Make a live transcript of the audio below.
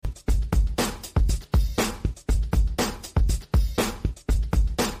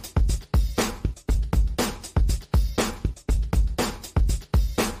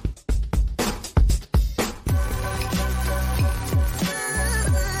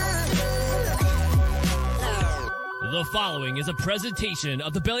following is a presentation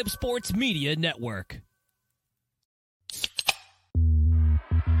of the Belly Up Sports Media Network.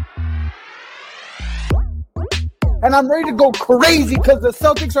 And I'm ready to go crazy because the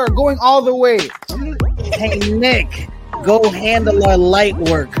Celtics are going all the way. Hey, Nick, go handle our light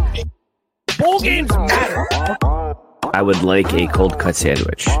work. Bowl games matter. I would like a cold cut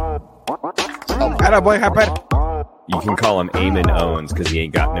sandwich. Attaboy, happen. You can call him Eamon Owens because he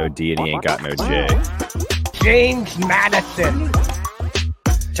ain't got no D and he ain't got no J. James Madison.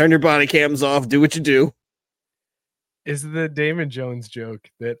 Turn your body cams off. Do what you do. Is the Damon Jones joke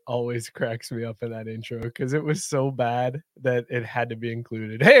that always cracks me up in that intro because it was so bad that it had to be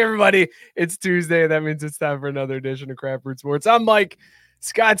included. Hey, everybody, it's Tuesday. That means it's time for another edition of Crap Root Sports. I'm Mike.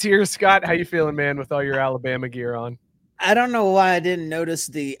 Scott's here. Scott, how you feeling, man, with all your Alabama gear on? I don't know why I didn't notice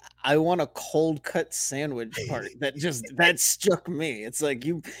the I want a cold cut sandwich part. That struck me. It's like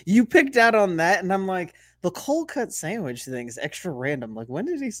you picked out on that, and I'm like, the cold cut sandwich thing is extra random. Like, when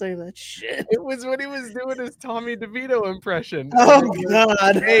did he say that shit? It was when he was doing his Tommy DeVito impression. Oh,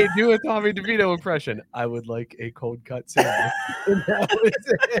 God. Hey, do a Tommy DeVito impression. I would like a cold cut sandwich. And that was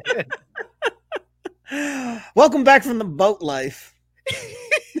it. Welcome back from the boat life.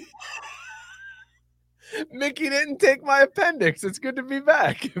 Mickey didn't take my appendix. It's good to be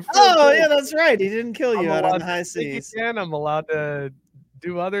back. Oh, yeah, that's right. He didn't kill you out on the high seas. Again, I'm allowed to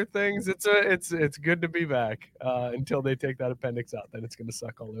do other things. It's good to be back until they take that appendix out. Then it's going to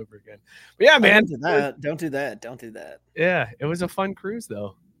suck all over again. But yeah, man. Don't do that. Yeah, it was a fun cruise,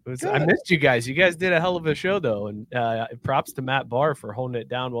 though. I missed you guys. You guys did a hell of a show, though, and props to Matt Barr for holding it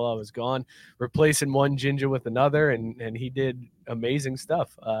down while I was gone, replacing one ginger with another, and he did amazing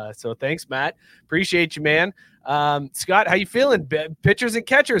stuff. So thanks, Matt. Appreciate you, man. Scott, how you feeling? Pitchers and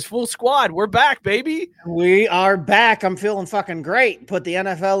catchers, full squad. We're back, baby. We are back. I'm feeling fucking great. Put the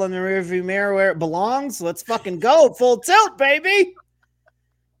NFL in the rearview mirror where it belongs. Let's fucking go. Full tilt, baby.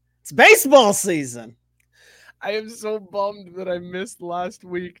 It's baseball season. I am so bummed that I missed last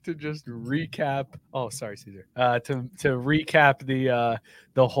week to just recap. Oh, sorry, Caesar. To recap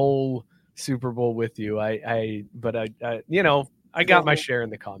the whole Super Bowl with you. I got my share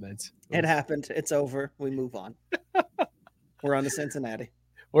in the comments. It happened. It's over. We move on. We're on to Cincinnati.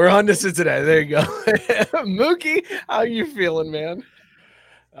 We're on to Cincinnati. There you go. Mookie, how you feeling, man?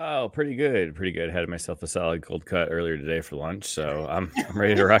 Oh, pretty good. Had myself a solid cold cut earlier today for lunch, so I'm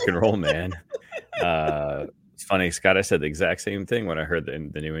ready to rock and roll, man. It's funny, Scott, I said the exact same thing when I heard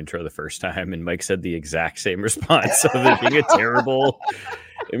the new intro the first time, and Mike said the exact same response of it being a terrible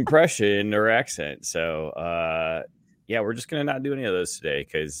impression or accent. So, we're just going to not do any of those today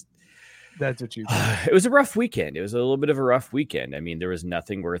because that's what you it was a rough weekend. It was a little bit of a rough weekend. I mean, there was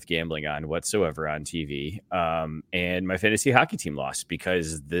nothing worth gambling on whatsoever on TV. And my fantasy hockey team lost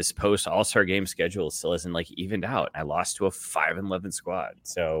because this post All-Star game schedule still isn't evened out. I lost to a 5-11 squad.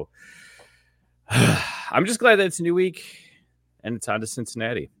 So I'm just glad that it's a new week and it's on to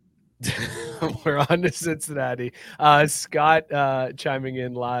Cincinnati. We're on to Cincinnati. Scott chiming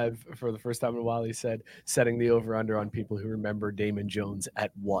in live for the first time in a while. He said, setting the over-under on people who remember Damon Jones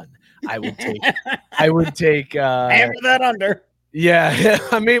at 1. I would take hammer that under. Yeah.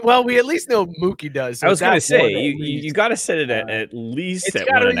 I mean, well, we at least know Mookie does. So I was going to say, you got to set it at least at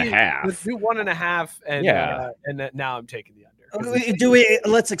 1.5. Let's do 1.5. And and now I'm taking the under.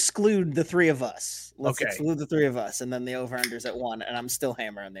 Let's exclude the three of us. Exclude the three of us, and then the over-under's at 1, and I'm still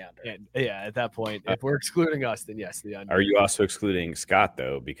hammering the under. Yeah, at that point, if we're excluding us, then yes, the under. Are you also excluding Scott,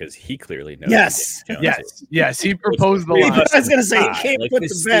 though? Because he clearly knows. Yes, he proposed the line. I was going to say, you can't put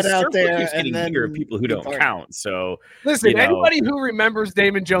the bet out there. And then here are people who don't count. So listen, anybody who remembers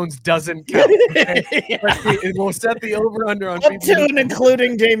Damon Jones doesn't count. We'll set the over-under on up to and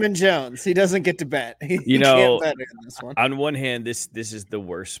including Damon Jones. He doesn't get to bet. He can't bet on this one. On one hand, this is the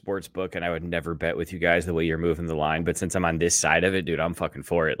worst sports book, and I would never bet with you guys the way you're moving the line. But since I'm on this side of it, dude, I'm fucking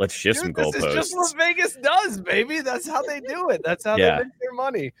for it. Let's shift some goalposts. This is just what Vegas does, baby. That's how they do it. That's how they make their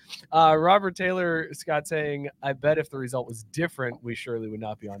money. Robert Taylor, Scott saying, I bet if the result was different, we surely would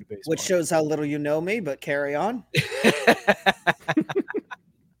not be on baseball. Which shows how little you know me, but carry on.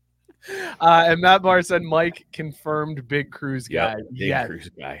 And Matt Barr said Mike confirmed big cruise guy. Cruise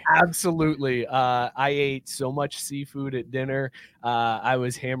guy. Absolutely. I ate so much seafood at dinner. I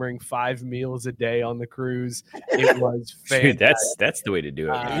was hammering 5 meals a day on the cruise. It was fantastic. Dude, that's the way to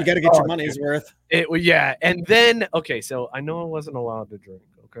do it. You got to get your money's worth. And then so I know I wasn't allowed to drink.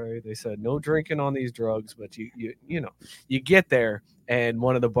 Okay, they said no drinking on these drugs, but you get there and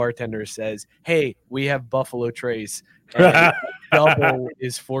one of the bartenders says, "Hey, we have Buffalo Trace. And double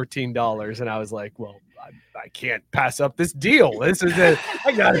is $14." And I was like, well, I can't pass up this deal. This is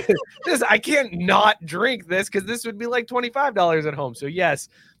I can't not drink this because this would be like $25 at home. So yes,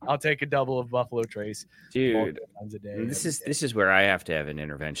 I'll take a double of Buffalo Trace, dude. times a day. This is where I have to have an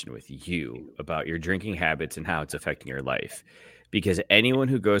intervention with you about your drinking habits and how it's affecting your life. Because anyone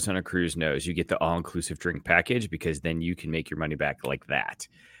who goes on a cruise knows you get the all-inclusive drink package because then you can make your money back like that.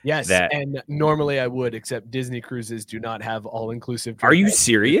 Yes, and normally I would, except Disney cruises do not have all-inclusive drink. Are you packages.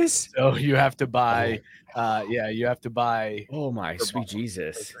 serious? So you have to buy, you have to buy. Oh my sweet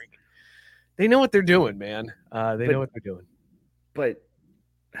Jesus! They know what they're doing, man. They know what they're doing. But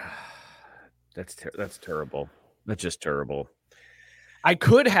that's terrible. That's just terrible. I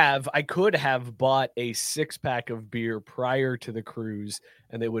could have bought a 6-pack of beer prior to the cruise,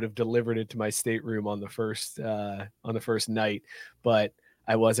 and they would have delivered it to my stateroom on the first night. But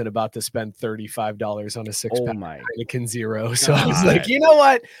I wasn't about to spend $35 on a 6-pack Heineken Zero, so I was like, you know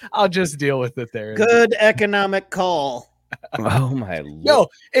what? I'll just deal with it there. Good economic call. Oh my Lord. No,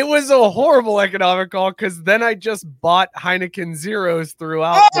 it was a horrible economic call because then I just bought Heineken Zeros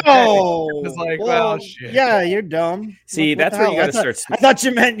throughout. Oh, it was like, well, shit. Yeah, you're dumb. See, that's where you got to start. I thought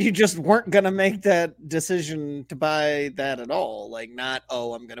you meant you just weren't gonna make that decision to buy that at all. Like, not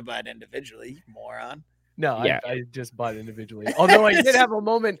I'm gonna buy it individually, you moron. No, yeah. I just bought it individually. Although I did have a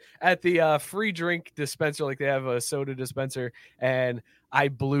moment at the free drink dispenser, like they have a soda dispenser, and I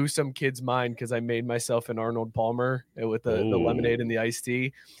blew some kid's mind because I made myself an Arnold Palmer with the lemonade and the iced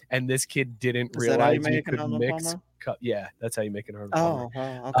tea, and this kid didn't realize you could mix. Yeah, that's how you make an Arnold Palmer.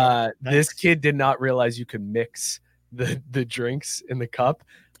 Okay. This kid did not realize you could mix the drinks in the cup.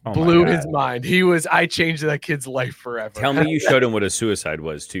 Blew his mind. I changed that kid's life forever. Tell me you showed him what a suicide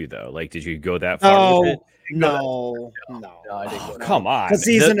was too, though. Like, did you go that far with it? No, I didn't go come on. Because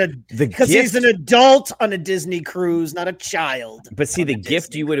he's an adult on a Disney cruise, not a child. But see, the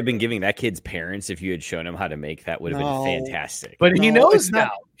gift you would have been giving that kid's parents if you had shown him how to make that would have been fantastic. But he knows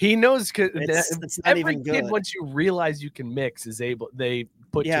now. He knows because it's not every even kid, good. once you realize you can mix, they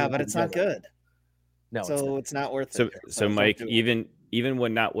put. Yeah, but it's not good. No, so it's not worth it. So Mike, even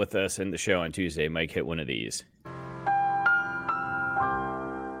when not with us in the show on Tuesday, Mike hit one of these.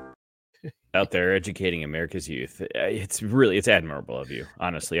 Out there educating America's youth. It's admirable of you.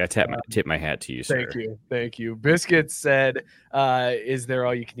 Honestly, I tip my hat to you, sir. Thank you. Biscuits said, is there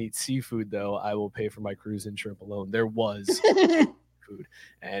all you can eat seafood though? I will pay for my cruise and shrimp alone. There was food,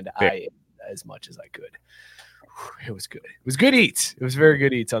 and I ate as much as I could. It was good. It was good eats. It was very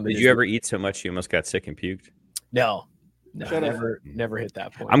good eats on the. Did you ever eat so much you almost got sick and puked? No, never hit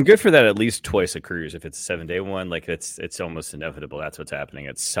that point. I'm good for that at least twice a cruise. If it's a 7-day one, like it's almost inevitable. That's what's happening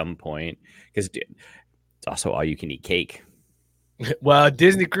at some point because it's also all you can eat cake. Well,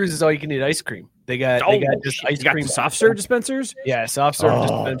 Disney Cruise is all you can eat ice cream. They got just ice cream soft serve dispensers. Yeah, soft serve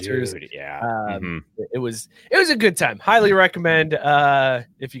dispensers. Dude, yeah, it was a good time. Highly recommend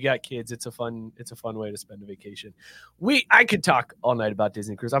if you got kids. It's a fun way to spend a vacation. I could talk all night about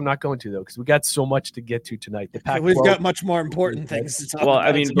Disney Cruise. I'm not going to though because we got so much to get to tonight. We've got much more important things to talk about. Well,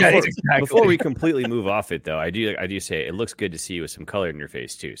 I mean, before we completely move off it though, I do say it looks good to see you with some color in your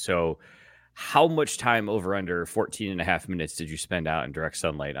face too. So, how much time over under 14 and a half minutes did you spend out in direct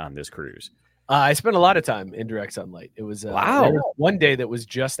sunlight on this cruise? I spent a lot of time in direct sunlight. It was one day that was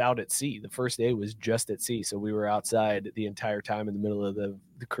just out at sea. The first day was just at sea, so we were outside the entire time in the middle of the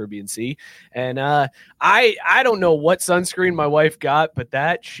Caribbean Sea. And I don't know what sunscreen my wife got, but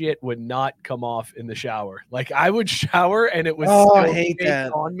that shit would not come off in the shower. Like I would shower and it was I hate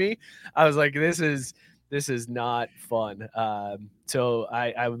that on me. I was like, this is not fun. So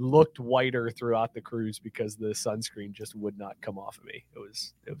I looked whiter throughout the cruise because the sunscreen just would not come off of me. It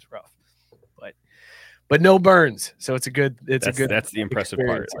was rough. But no burns, so it's a good. That's the impressive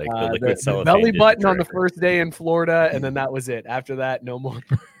part. Like the liquid the belly button on the first day in Florida, and then that was it. After that, no more.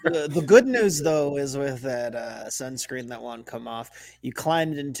 The good news though is with that sunscreen that won't come off. You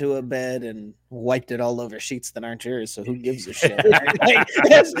climbed into a bed and wiped it all over sheets that aren't yours. So who gives a shit? Like,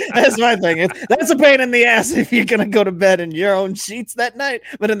 that's my thing. That's a pain in the ass if you're gonna go to bed in your own sheets that night.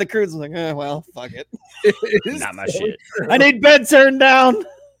 But in the cruise, I'm like, well, fuck it. Not my shit. I need bed turned down.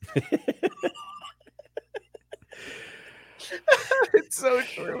 It's so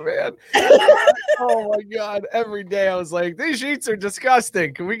true, man. Oh my god! Every day I was like, these sheets are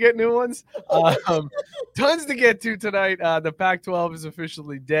disgusting. Can we get new ones? Tons to get to tonight. The Pac-12 is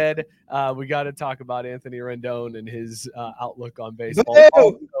officially dead. We got to talk about Anthony Rendon and his outlook on baseball.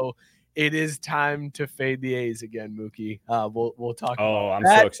 Also, it is time to fade the A's again, Mookie. We'll talk. Oh, I'm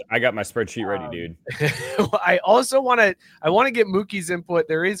that. so excited! I got my spreadsheet ready, dude. I also want to get Mookie's input.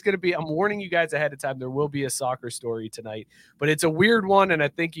 There is going to be. I'm warning you guys ahead of time. There will be a soccer story tonight, but it's a weird one, and I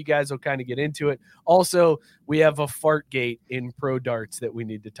think you guys will kind of get into it. Also, we have a fart gate in pro darts that we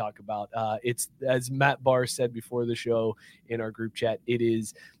need to talk about. It's, as Matt Barr said before the show in our group chat, it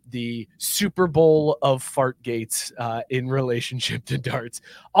is the Super Bowl of fart gates in relationship to darts.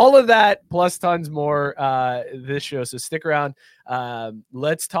 All of that plus tons more this show. So stick around.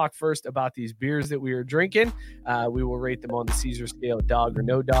 Let's talk first about these beers that we are drinking. We will rate them on the Caesar scale, dog or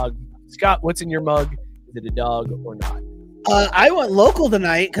no dog. Scott, what's in your mug? Is it a dog or not? I went local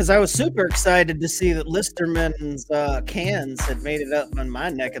tonight because I was super excited to see that Listerman's cans had made it up in my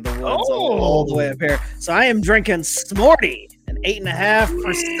neck of the woods all the way up here. So I am drinking Smorty, an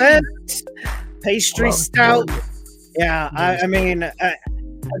 8.5% pastry stout. Yeah, I mean,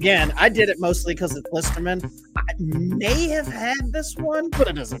 again, I did it mostly because it's Listerman. I may have had this one, but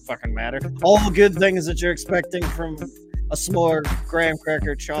it doesn't fucking matter. All the good things that you're expecting from a s'more, graham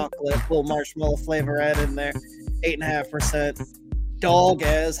cracker, chocolate, little marshmallow flavor added in there. 8.5%, dog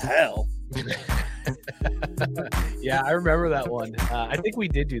as hell. Yeah, I remember that one. I think we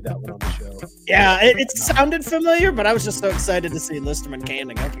did do that one on the show. Yeah, it sounded familiar, but I was just so excited to see Listerman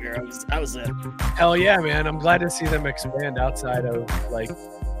canning up here. I was in. Hell yeah, man! I'm glad to see them expand outside of like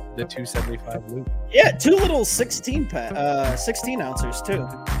the 275 loop. Yeah, 2 little 16 ounces too.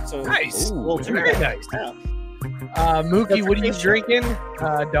 So nice, very nice. Yeah. Mookie, what are you drinking?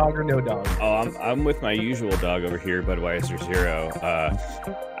 Dog or no dog? Oh, I'm with my usual dog over here, Budweiser Zero.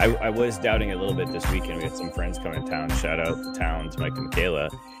 I was doubting a little bit this weekend. We had some friends come in town. Shout out to town to Mike and Michaela.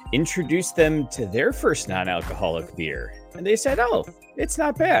 Introduced them to their first non-alcoholic beer, and they said, "Oh, it's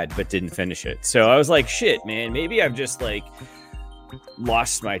not bad," but didn't finish it. So I was like, "Shit, man, maybe I've just like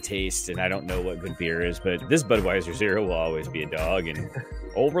lost my taste, and I don't know what good beer is." But this Budweiser Zero will always be a dog, and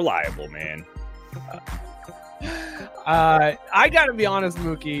reliable, man. I gotta be honest,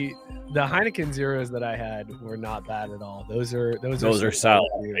 Mookie. The Heineken Zeros that I had were not bad at all. Those are solid,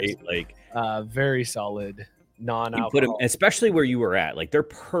 right? Like very solid, non-alcohol. You put them, especially where you were at. Like they're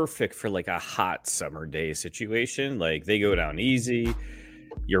perfect for like a hot summer day situation. Like they go down easy.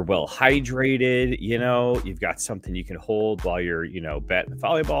 You're well hydrated. You know, you've got something you can hold while you're, batting the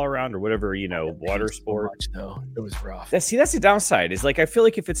volleyball around or whatever, water sport. Though it was rough. That's the downside. Is like I feel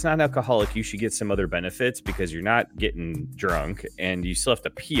like if it's non-alcoholic, you should get some other benefits because you're not getting drunk and you still have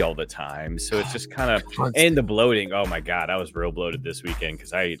to pee all the time. So it's just kind of and the bloating. Oh my god, I was real bloated this weekend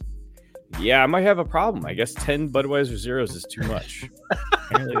because I might have a problem. I guess 10 Budweiser Zeros is too much.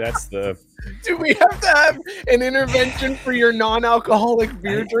 Apparently that's the. Do we have to have an intervention for your non-alcoholic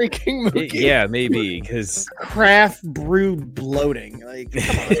beer drinking, Mookie? Yeah, maybe because craft brewed bloating. Like,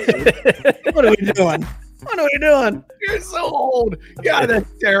 come on, dude. What are we doing? What are we doing? You're so old. God,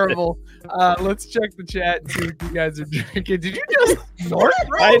 that's terrible. Let's check the chat and see what you guys are drinking. Did you just snort,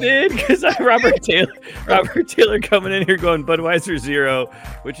 bro? I did because Robert Taylor coming in here going Budweiser Zero,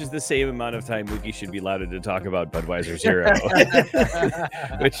 which is the same amount of time Mookie should be allowed to talk about Budweiser Zero.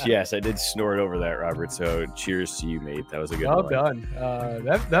 Which, yes, I did snort over that, Robert. So cheers to you, mate. That was a good one. Well done.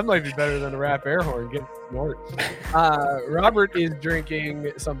 That might be better than a rap air horn. Get snort. Robert is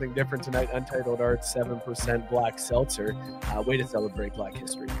drinking something different tonight. Untitled Art 7% Black Seltzer. Way to celebrate Black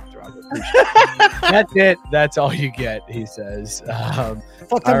History, Robert. That's it. That's all you get, he says.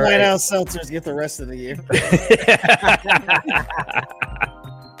 Fuck the White House seltzers. Get the rest of the year.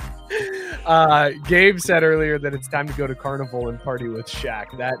 Gabe said earlier that it's time to go to Carnival and party with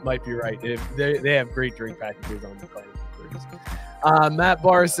Shaq. That might be right. They have great drink packages on the Carnival cruise. Matt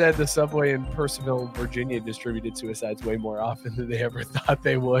Barr said the subway in Purcellville, Virginia distributed suicides way more often than they ever thought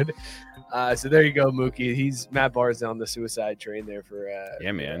they would. So there you go, Mookie. Matt Barr's on the suicide train there for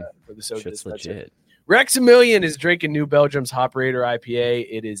man. For the social. Shit's legit. Rexamillion is drinking New Belgium's Hop Raider IPA.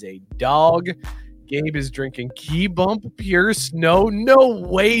 It is a dog. Gabe is drinking Key Bump Pure Snow. No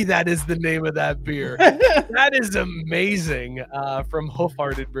way that is the name of that beer. That is amazing. From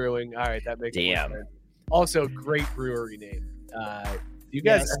Hoof-Hearted Brewing. All right, that makes sense. Also, great brewery name. You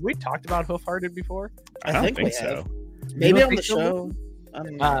guys, have we talked about Hoof-Hearted before? I think we so. have. Maybe on the show.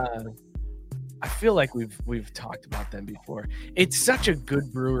 I feel like we've talked about them before. It's such a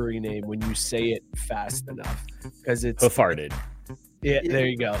good brewery name when you say it fast enough because it's Hoof-Hearted. Yeah, there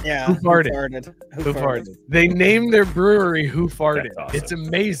you go. Yeah, Hoof-Hearted. They named their brewery Hoof-Hearted. Awesome. It's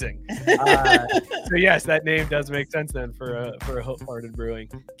amazing. So yes, that name does make sense then for a Hoof-Hearted Brewing.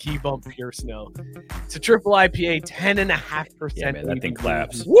 Key Bump Pure Snow. It's a triple IPA, 10.5%. Yeah, man, that thing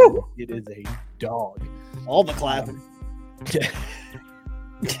claps. Woo! It is a dog. All the clapping.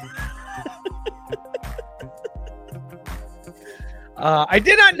 I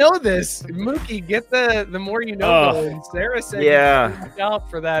did not know this. Mookie, get the more you know. And Sarah said, Yeah. Look out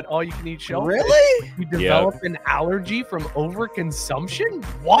for that all-you-can-eat shellfish. Really? You develop an allergy from overconsumption?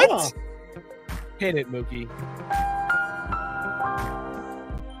 What? Hit it, Mookie.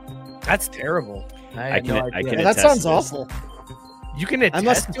 That's terrible. I had no idea. That attest sounds to this. awful. You can attest I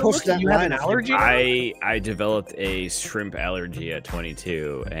must have to pushed it? that You have an line. allergy? I developed a shrimp allergy at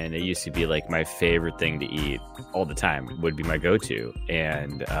 22, and it used to be like my favorite thing to eat all the time. Would be my go-to,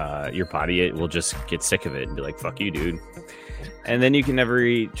 and your body will just get sick of it and be like, "Fuck you, dude," and then you can never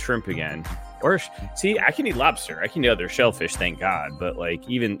eat shrimp again. Or see, I can eat lobster, I can eat other shellfish, thank God, but like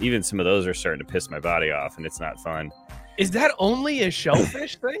even some of those are starting to piss my body off, and it's not fun. Is that only a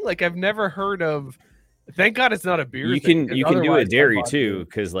shellfish thing? Like I've never heard of. Thank God it's not a beer. You thing, can do a otherwise dairy I'm too,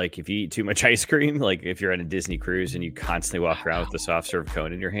 because like if you eat too much ice cream, like if you're on a Disney cruise and you constantly walk around with the soft serve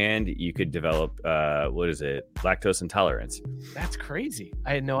cone in your hand, you could develop lactose intolerance. That's crazy.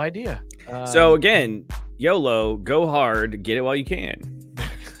 I had no idea. So again, YOLO, go hard, get it while you can.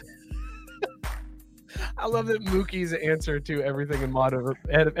 I love that Mookie's answer to everything in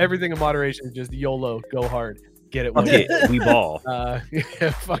moderation is just YOLO, go hard. Get it. Fuck it, we ball.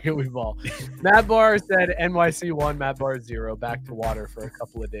 Yeah, fuck it, we ball. Matt Barr said NYC 1, Matt Barr 0. Back to water for a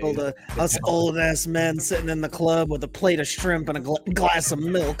couple of days. Us old ass men sitting in the club with a plate of shrimp and a glass of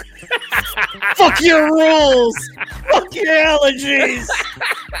milk. Fuck your rules. Fuck your allergies.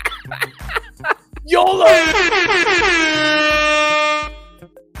 YOLO.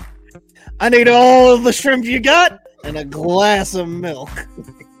 I need all the shrimp you got and a glass of milk.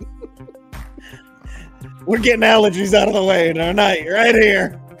 We're getting allergies out of the way tonight, right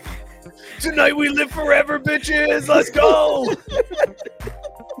here. Tonight we live forever, bitches. Let's go.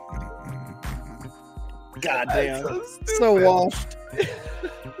 Goddamn. So washed.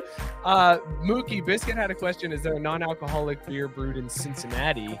 Mookie Biscuit had a question. Is there a non-alcoholic beer brewed in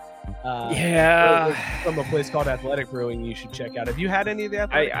Cincinnati? From a place called Athletic Brewing you should check out. Have you had any of the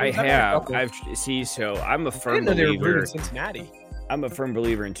Athletic? I have. So I'm a firm believer in Cincinnati. I'm a firm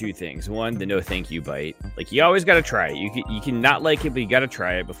believer in two things. One, the no thank you bite. Like you always got to try it. You can not like it, but you got to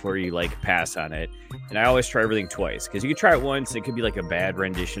try it before you like pass on it. And I always try everything twice because you can try it once, it could be like a bad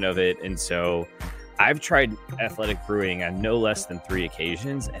rendition of it. And so I've tried Athletic Brewing on no less than 3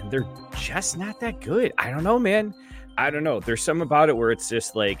 occasions, and they're just not that good. I don't know, man. I don't know. There's some about it where it's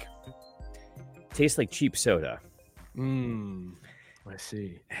just like tastes like cheap soda. I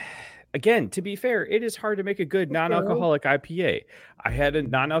see. Again, to be fair, it is hard to make a good non-alcoholic IPA. I had a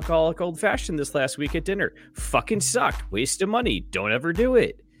non-alcoholic old-fashioned this last week at dinner. Fucking sucked. Waste of money. Don't ever do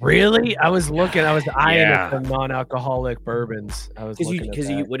it. Really? I was eyeing some non-alcoholic bourbons. I was looking at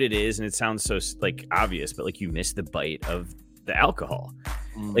that. What it is, and it sounds so like obvious, but like you miss the bite of the alcohol.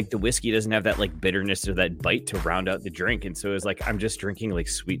 Like the whiskey doesn't have that like bitterness or that bite to round out the drink, and so it's like I'm just drinking like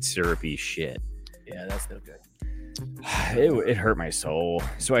sweet syrupy shit. Yeah, that's no good. It hurt my soul.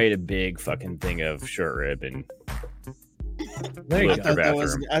 So I ate a big fucking thing of short rib and There you I go. thought that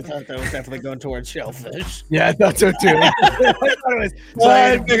was definitely going towards shellfish. Yeah, I thought so too. I thought it was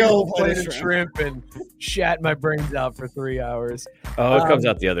One big old plate of shrimp and shat my brains out for 3 hours. Oh, it comes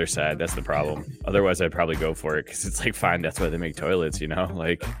out the other side. That's the problem. Otherwise, I'd probably go for it because it's like fine. That's why they make toilets, you know,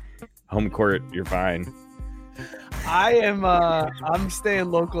 like home court. You're fine. I'm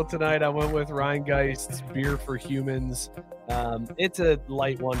staying local tonight. I went with Ryan Geist's Beer for Humans. It's a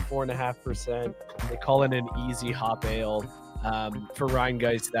light one, 4.5%. They call it an easy hop ale. For Ryan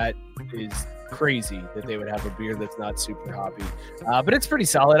Geist, that is crazy that they would have a beer that's not super hoppy. But it's pretty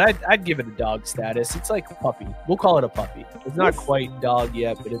solid. I'd give it a dog status. It's like a puppy. We'll call it a puppy. It's not quite dog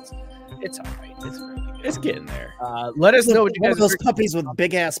yet, but it's all right. It's really good. It's getting there. Let us know what you One guys of those puppies with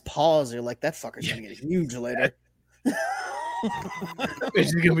big ass paws. You're like, that fucker's gonna get huge later.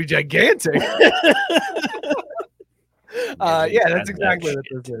 It's gonna be gigantic. Yeah, that's exactly what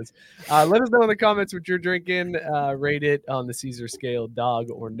this is. Let us know in the comments what you're drinking. Rate it on the Caesar scale,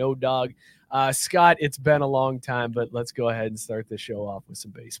 dog or no dog. Scott, it's been a long time, but let's go ahead and start the show off with some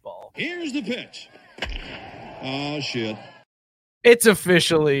baseball. Here's the pitch. Oh, shit. It's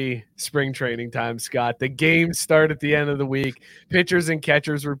officially spring training time, Scott. The games start at the end of the week. Pitchers and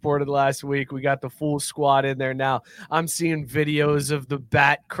catchers reported last week. We got the full squad in there now. I'm seeing videos of the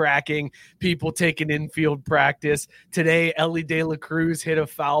bat cracking, people taking infield practice. Today, Ellie De La Cruz hit a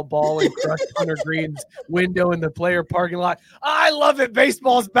foul ball and crushed Hunter Green's window in the player parking lot. I love it.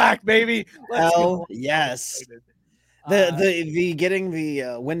 Baseball's back, baby. Let's go. Yes. The getting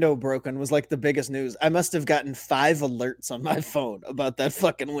the window broken was like the biggest news. I must have gotten 5 alerts on my phone about that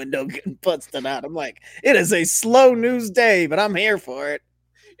fucking window getting busted out. I'm like, it is a slow news day, but I'm here for it.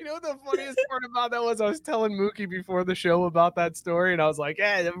 You know what the funniest part about that was? I was telling Mookie before the show about that story, and I was like,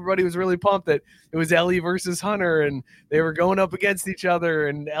 "Yeah, everybody was really pumped that it was Ellie versus Hunter, and they were going up against each other,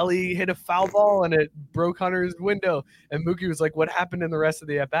 and Ellie hit a foul ball, and it broke Hunter's window." And Mookie was like, "What happened in the rest of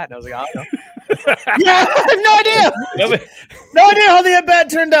the at bat?" And I was like, "I don't know." Yeah, I have no idea. No idea how the at bat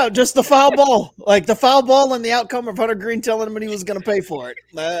turned out. Just the foul ball, like the foul ball, and the outcome of Hunter Green telling him he was going to pay for it.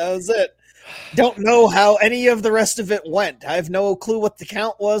 That was it. Don't know how any of the rest of it went. I have no clue what the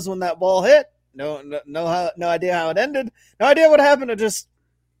count was when that ball hit. No idea how it ended. No idea what happened. It just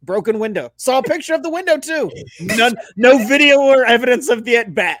broken window. Saw a picture of the window too. No video or evidence of the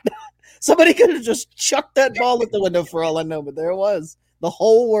at bat. Somebody could have just chucked that ball at the window for all I know, but there it was. The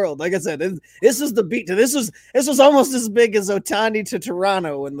whole world. Like I said, this was the beat. This was almost as big as Otani to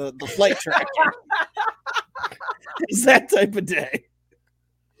Toronto in the flight track. It's that type of day.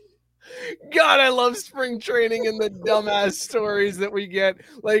 God, I love spring training and the dumbass stories that we get.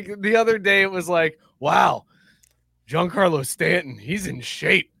 Like the other day, it was like, wow, Giancarlo Stanton, he's in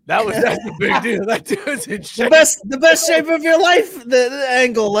shape. That's a big deal. That dude's in shape. The best shape of your life, the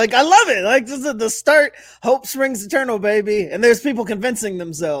angle. Like, I love it. Like, this is the start. Hope springs eternal, baby. And there's people convincing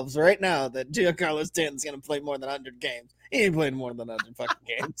themselves right now that Giancarlo Stanton's going to play more than 100 games. He ain't played more than 100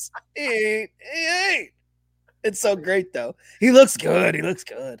 fucking games. He ain't. It's so great, though. He looks good.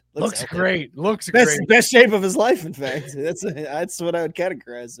 Looks great. Best shape of his life, in fact. That's what I would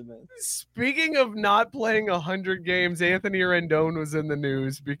categorize him as. Speaking of not playing 100 games, Anthony Rendon was in the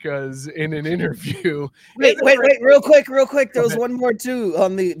news because in an interview. Wait, real quick. There was one more too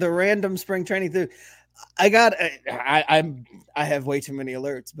on the random spring training thing. I have way too many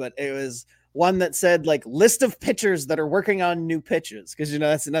alerts, but it was one that said like list of pitchers that are working on new pitches, because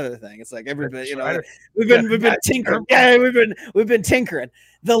that's another thing. It's like everybody, we've been tinkering. Yeah, we've been tinkering.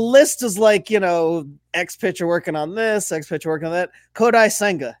 The list is like X pitcher working on this, X pitcher working on that. Kodai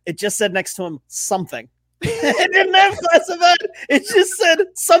Senga. It just said next to him something. It didn't have classified. It just said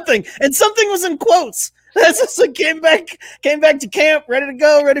something, and something was in quotes. That's just like came back to camp, ready to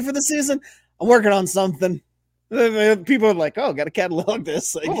go, ready for the season. I'm working on something. People are like, "Oh, got to catalog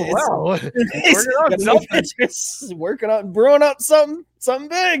this." Like, wow, working on brewing up something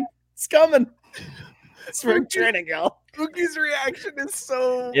big. It's coming. Spring training, y'all. Mookie's reaction is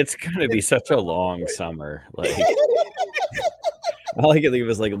so. It's gonna be such a long summer. Like, all I can think of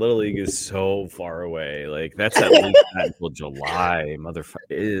is like Little League is so far away. Like, that's at least not until July.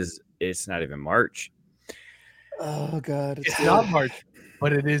 Motherfucker, it's not even March. Oh God, it's not March.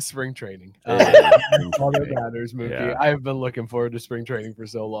 But it is spring training. All that matters, Mookie. Yeah. I've been looking forward to spring training for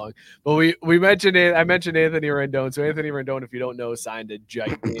so long. But I mentioned Anthony Rendon. So Anthony Rendon, if you don't know, signed a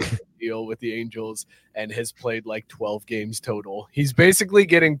gigantic deal with the Angels and has played like 12 games total. He's basically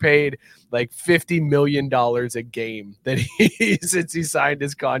getting paid like $50 million a game since he signed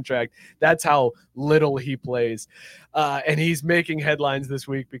his contract. That's how little he plays. And he's making headlines this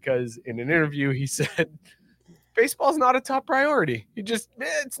week because in an interview he said, baseball's not a top priority.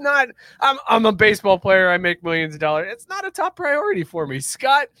 It's not. I'm a baseball player. I make millions of dollars. It's not a top priority for me.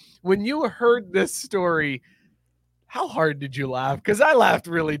 Scott, when you heard this story, how hard did you laugh? Because I laughed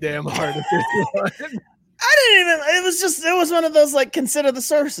really damn hard at this one. It was one of those like consider the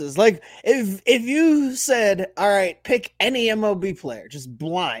sources. Like if you said, all right, pick any MLB player, just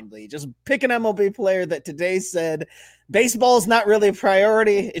blindly, just pick an MLB player that today said baseball is not really a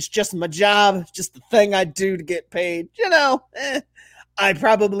priority. It's just my job. It's just the thing I do to get paid. I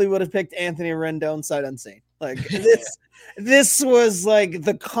probably would have picked Anthony Rendon sight unseen. Like this was like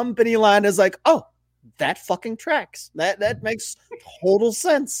the company line is like, oh, that fucking tracks. That makes total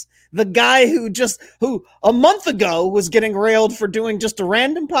sense. The guy who a month ago was getting railed for doing just a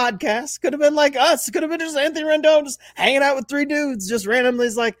random podcast could have been like us. Could have been just Anthony Rendon just hanging out with three dudes, just randomly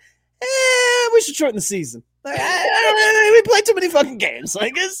is like, we should shorten the season. Like, we play too many fucking games.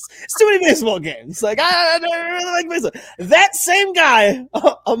 Like it's too many baseball games. Like I don't really like baseball. That same guy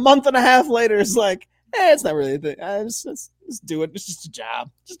a month and a half later is like, it's not really a thing. Just do it. It's just a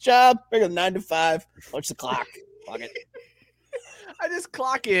job. Just a job. Regular 9 to 5. Watch the clock. Fuck it. I just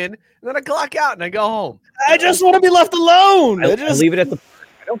clock in and then I clock out and I go home. I just want to be left alone. I leave it at the.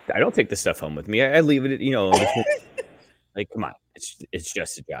 I don't take the stuff home with me. I leave it at like come on. It's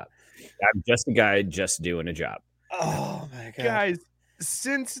just a job. I'm just a guy just doing a job. Oh my God. Guys,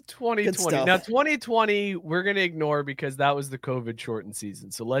 Since 2020. stuff. Now 2020 we're going to ignore because that was the COVID shortened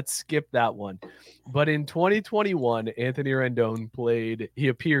season. So let's skip that one. But in 2021, Anthony Rendon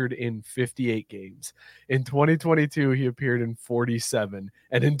appeared in 58 games. In 2022, he appeared in 47.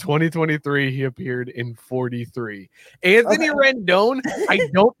 And in 2023, he appeared in 43. Anthony Rendon, I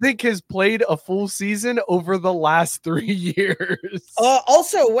don't think has played a full season over the last 3 years.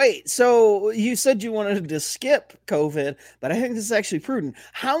 Also, wait. So you said you wanted to skip COVID, but I think this is actually prudent.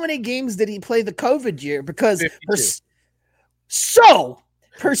 How many games did he play the COVID year? Because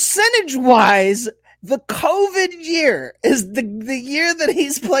percentage-wise, the COVID year is the year that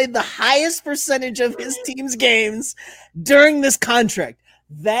he's played the highest percentage of his team's games during this contract.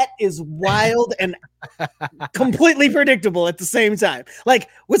 That is wild and completely predictable at the same time. Like,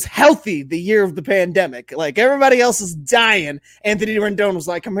 was healthy the year of the pandemic. Like, everybody else is dying. Anthony Rendon was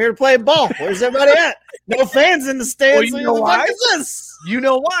like, I'm here to play ball. Where's everybody at? No fans in the stands. Well, you know what why? the fuck is this? You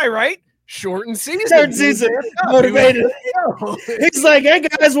know why, right? Shortened season. Third season, motivated. He's like, hey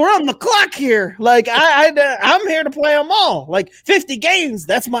guys, we're on the clock here. Like, I'm here to play them all. Like 50 games,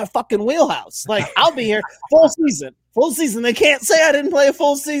 that's my fucking wheelhouse. Like, I'll be here full season. Full season. They can't say I didn't play a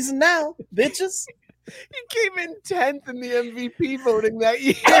full season now, bitches. He came in 10th in the MVP voting that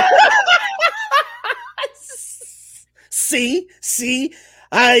year. See,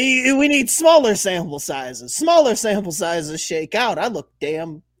 we need smaller sample sizes. Smaller sample sizes shake out. I look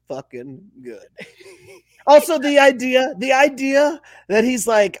damn fucking good. Also, the idea that he's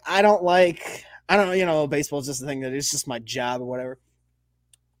like, I don't, baseball's just a thing that it's just my job or whatever.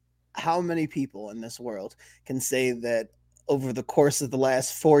 How many people in this world can say that over the course of the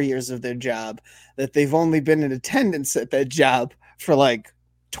last 4 years of their job that they've only been in attendance at that job for like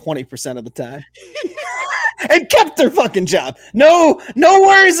 20% of the time and kept their fucking job? No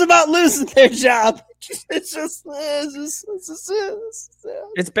worries about losing their job. It's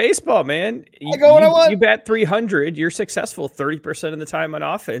baseball, man. I go what I want. You bat 300, you're successful 30% of the time on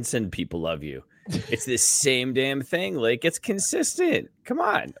offense, and people love you. It's the same damn thing. Like, it's consistent. Come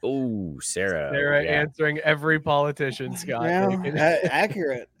on. Oh, Sarah answering every politician, Scott. Yeah,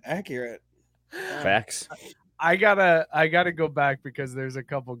 accurate. Facts. I gotta go back because there's a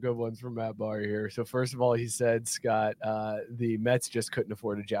couple good ones from Matt Barr here. So first of all, he said, Scott, the Mets just couldn't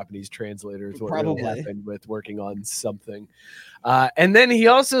afford a Japanese translator. Is what really happened with working on something. And then he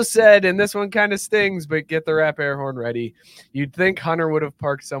also said, and this one kind of stings, but get the rap air horn ready. You'd think Hunter would have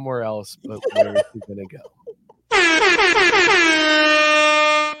parked somewhere else, but where is he gonna go?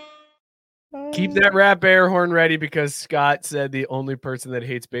 Keep that rap air horn ready because Scott said the only person that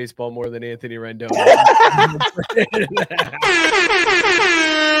hates baseball more than Anthony Rendon.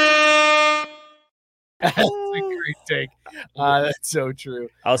 That's a great take. That's so true.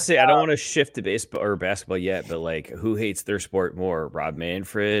 I'll say I don't want to shift to baseball or basketball yet, but like, who hates their sport more, Rob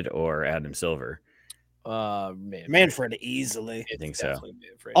Manfred or Adam Silver? Manfred easily. I think so.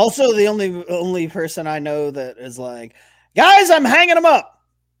 Manfred. Also, the only person I know that is like, guys, I'm hanging them up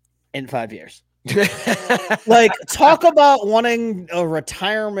in 5 years. Like, talk about wanting a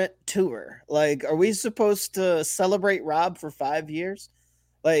retirement tour. Like, are we supposed to celebrate Rob for 5 years?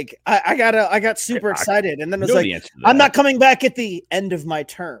 Like, I got super excited, and then it was like, I'm not coming back at the end of my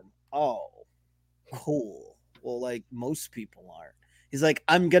term. Oh, cool. Well, like, most people aren't. He's like,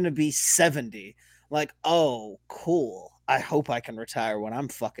 I'm gonna be 70. Like, oh, cool. I hope I can retire when I'm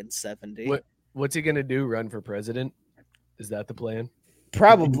fucking 70. What's he gonna do? Run for president? Is that the plan?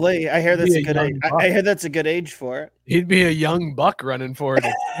 Probably. I hear that's a good age. I hear that's a good age for it. He'd be a young buck running for it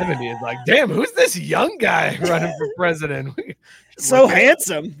at 70. It's like, damn, who's this young guy running for president? So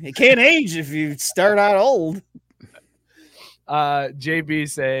handsome. He can't age if you start out old. JB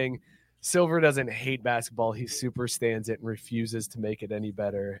saying Silver doesn't hate basketball. He super stands it and refuses to make it any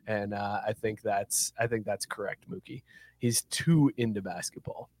better. And I think that's correct, Mookie. He's too into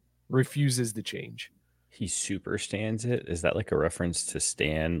basketball. Refuses to change. He super stands it. Is that like a reference to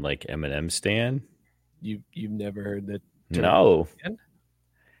Stan, like Eminem Stan? You've never heard that? No.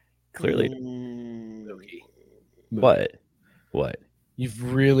 Clearly. What?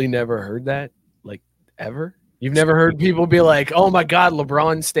 You've really never heard that? Like, ever? You've never heard people be like, oh my God,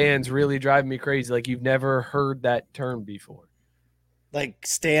 LeBron stands really driving me crazy. Like, you've never heard that term before. Like,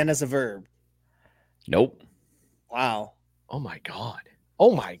 stand as a verb. Nope. Wow. Oh my God.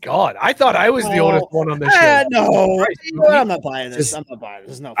 I thought I was the oldest one on this show. No, I'm not buying this.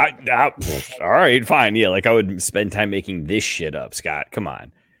 No. All right, fine. Yeah, like I would spend time making this shit up, Scott. Come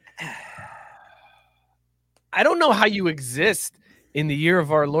on. I don't know how you exist in the year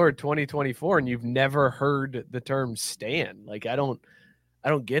of our Lord 2024 and you've never heard the term stan. Like, I don't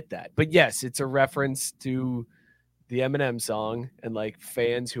get that. But yes, it's a reference to the Eminem song, and like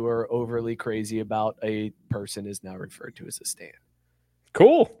fans who are overly crazy about a person is now referred to as a stan.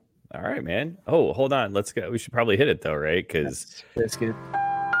 Cool. All right, man. Oh, hold on. Let's go. We should probably hit it though, right? Because Biscuit.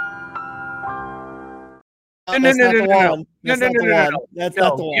 That's not the one. That's not the one. That's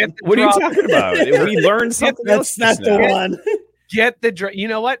not the one. what are you talking about? We learned something else. That's not the one. Get the drop. You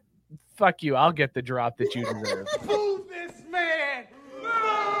know what? Fuck you. I'll get the drop that you deserve. Move this man.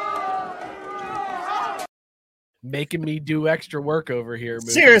 Making me do extra work over here. Mookie.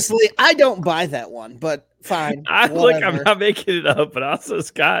 Seriously, I don't buy that one, but fine. I'm whatever. not making it up, but also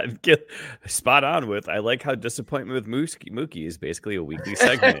Scott spot on with. I like how disappointment with Mookie is basically a weekly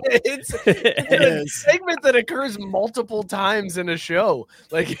segment. it's a segment that occurs multiple times in a show.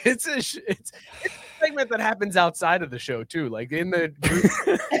 Like it's a segment that happens outside of the show too. Like in the group.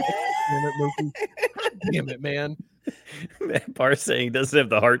 Damn it, man. Barr saying he doesn't have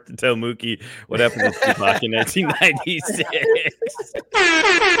the heart to tell Mookie what happened to Tupac in 1996.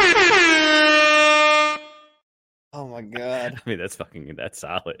 Oh my god! I mean, that's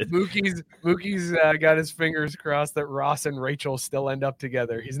solid. Mookie's got his fingers crossed that Ross and Rachel still end up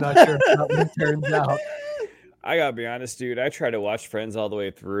together. He's not sure how it turns out. I gotta be honest, dude. I tried to watch Friends all the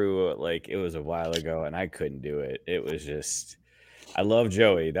way through. Like it was a while ago, and I couldn't do it. It was just. I love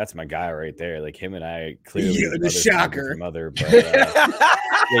Joey. That's my guy right there. Like him and I clearly. You're the shocker. Mother, but,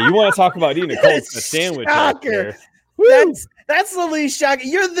 yeah, you want to talk about eating a cold sandwich? Right there. That's the least shocking.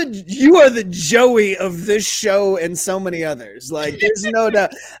 You are the Joey of this show and so many others. Like there's no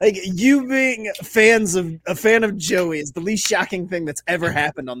doubt. Like you being a fan of Joey is the least shocking thing that's ever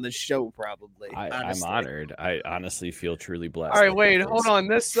happened on this show. Probably. I'm honored. I honestly feel truly blessed. All right, wait, hold on.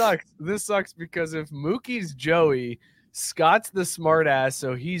 This sucks. This sucks because if Mookie's Joey, Scott's the smart ass,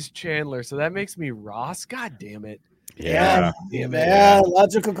 so he's Chandler. So that makes me Ross. God damn it. Yeah. Damn it. Yeah.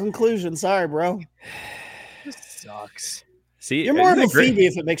 Logical conclusion. Sorry, bro. This sucks. See, you're more of a Phoebe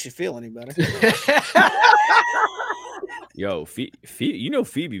if it makes you feel any better. Yo,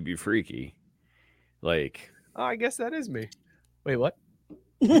 Phoebe be freaky. Like, oh, I guess that is me. Wait, what?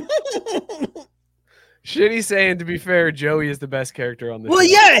 Shitty saying, to be fair, Joey is the best character on the show. Well,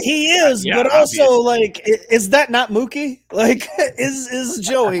 yeah, he is, yeah, but obviously. also, like, is that not Mookie? Like, is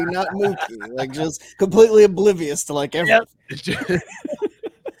Joey not Mookie? Like, just completely oblivious to, like, everything.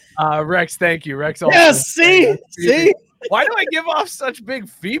 Yep. Rex, thank you. Rex also. Yes, see? Why do I give off such big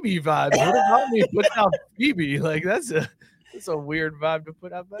Phoebe vibes? What about me puts out Phoebe? Like, that's a weird vibe to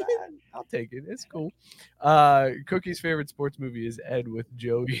put out, but I'll take it. It's cool. Cookie's favorite sports movie is Ed with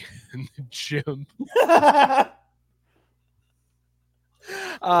Joey and the gym.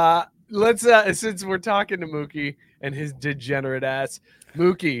 Let's since we're talking to Mookie and his degenerate ass,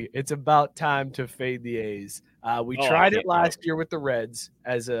 Mookie, it's about time to fade the A's. We tried it last year with the Reds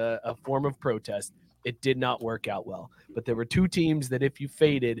as a form of protest. It did not work out well, but there were two teams that if you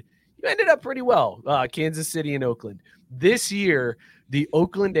faded, you ended up pretty well, Kansas City and Oakland. This year, the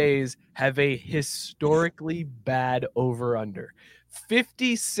Oakland A's have a historically bad over-under.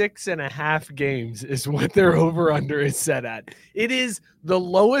 56.5 games is what their over-under is set at. It is the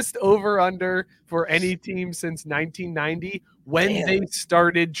lowest over-under for any team since 1990 when they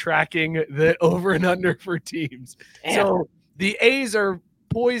started tracking the over and under for teams. So the A's are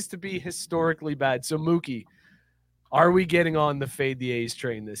poised to be historically bad. So, Mookie, are we getting on the fade the A's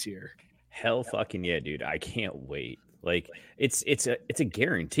train this year? Hell fucking yeah, dude. I can't wait. Like it's a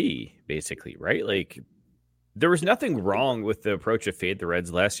guarantee, basically, right? Like there was nothing wrong with the approach of fade the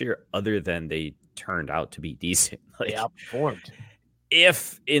Reds last year, other than they turned out to be decent. Like, they outperformed.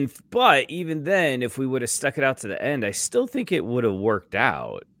 But even then, if we would have stuck it out to the end, I still think it would have worked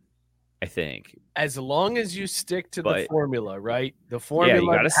out. I think as long as you stick to the formula, right? The formula, you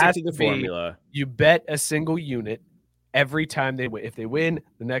got to stick to the formula. You bet a single unit every time they win. If they win,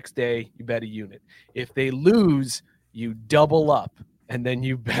 the next day you bet a unit. If they lose, you double up, and then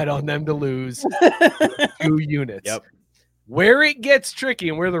you bet on them to lose 2 units. Yep. Where it gets tricky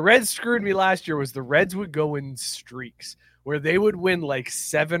and where the Reds screwed me last year was the Reds would go in streaks where they would win like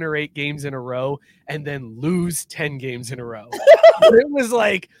 7 or 8 games in a row and then lose 10 games in a row. It was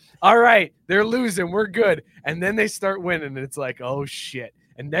like, all right, they're losing, we're good. And then they start winning, and it's like, oh, shit.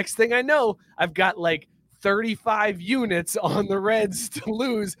 And next thing I know, I've got like 35 units on the Reds to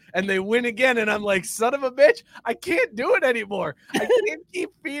lose, and they win again, and I'm like, son of a bitch, I can't do it anymore. I can't keep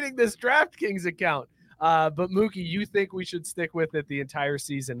feeding this DraftKings account. But Mookie, you think we should stick with it the entire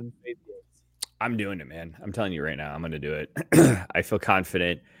season and fade the A's? I'm doing it, man. I'm telling you right now, I'm going to do it. I feel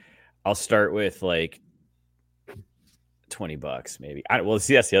confident. I'll start with like $20 maybe. Well,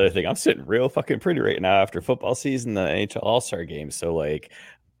 see, that's the other thing. I'm sitting real fucking pretty right now after football season, the NHL All-Star game. So like,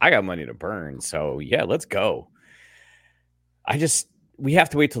 I got money to burn. So yeah, let's go. we have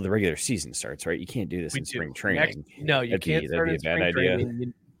to wait till the regular season starts, right? You can't do this We in do. spring training. No, you can't start in that'd be a bad spring idea.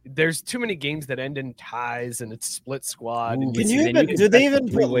 training. There's too many games that end in ties and it's split squad. Ooh, and Can see, you then even you can do they bet even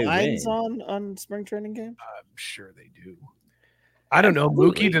the put three-way lines win. on spring training games? I'm sure they do. I don't know,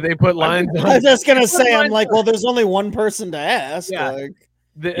 Absolutely. Mookie. Do they put lines I on? was just gonna Put say, I'm lines like, on- well, there's only one person to ask. Yeah. Like,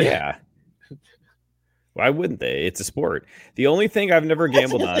 Yeah. Why wouldn't they? It's a sport. The only thing I've never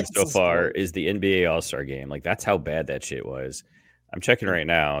gambled on It's so a far sport. is the NBA All-Star game. Like, that's how bad that shit was. I'm checking right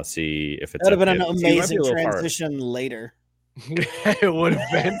now, see if it's that would have up been an yet. See, it might be amazing a little far. transition later. It would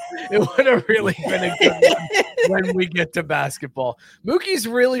have been. It would have really been a good one when we get to basketball. Mookie's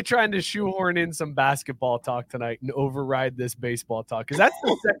really trying to shoehorn in some basketball talk tonight and override this baseball talk because that's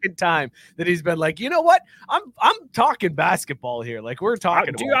the second time that he's been like, you know what? I'm talking basketball here. Like we're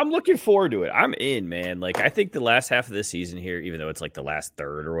talking. Dude, about I'm looking forward to it. I'm in, man. Like, I think the last half of the season here, even though it's like the last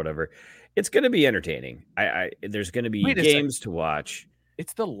third or whatever, it's going to be entertaining. There's going to be Wait a games to watch.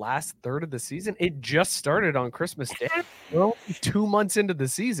 It's the last third of the season. It just started on Christmas Day. We're only 2 months into the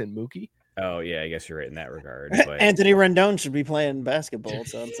season, Mookie. Oh yeah, I guess you're right in that regard. But Anthony Rendon should be playing basketball. It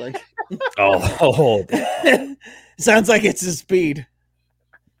sounds like. oh, Sounds like it's his speed.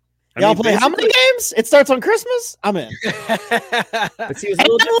 I Y'all mean, play how many games? It starts on Christmas? I'm in. But see, it was a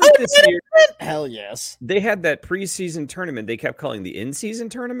little different this year. Hell yes. They had that preseason tournament. They kept calling the in-season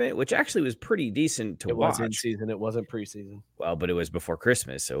tournament, which actually was pretty decent to It watch. was in season. It wasn't preseason. Well, but it was before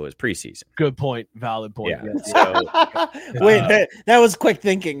Christmas, so it was preseason. Good point. Valid point. Yeah. Yes. So, Wait, that was quick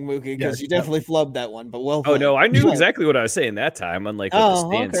thinking, Mookie, because Yes, you definitely flubbed that one. But well. oh played. no, I knew Yeah. exactly what I was saying that time. Unlike with the Oh,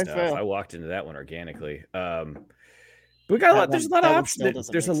 stand okay, stuff, fair. I walked into that one organically. We got a lot. There's a lot of options.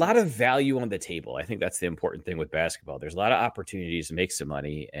 There's a lot of value on the table. I think that's the important thing with basketball. There's a lot of opportunities to make some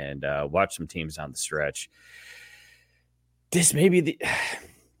money and watch some teams on the stretch. This may be the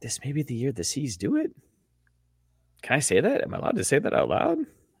year the C's do it. Can I say that? Am I allowed to say that out loud?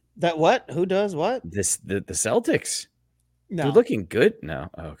 That what? Who does what? The Celtics. No. They're looking good. No,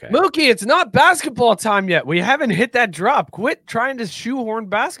 okay. Mookie, it's not basketball time yet. We haven't hit that drop. Quit trying to shoehorn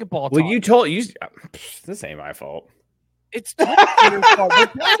basketball talk. Well, you told you. This ain't my fault. It's Twitter fault. We're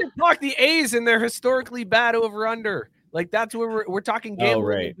trying to talk the A's and their historically bad over under. Like that's where we're talking gambling. Oh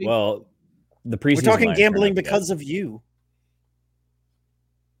right. Big- Well, the We're preseason. talking lines gambling turned out because of you.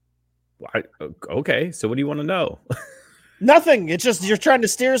 okay. So what do you want to know? Nothing. It's just you're trying to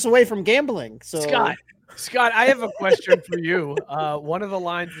steer us away from gambling. So Scott, I have a question for you. One of the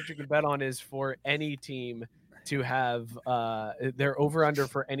lines that you can bet on is for any team to have their over under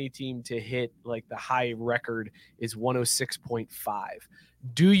for any team to hit like the high record is 106.5.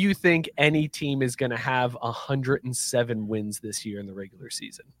 Do you think any team is going to have 107 wins this year in the regular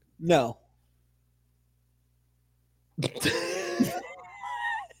season? No.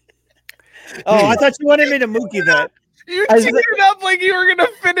 Oh, I thought you wanted me to Mookie that. You I teed was- it up like you were going to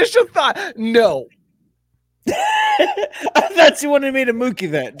finish a thought. No. I thought you wanted me to Mookie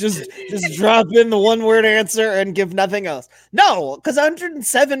that. Just drop in the one word answer and give nothing else. No, because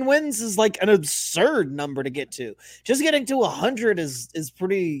 107 wins is like an absurd number to get to. Just getting to 100 is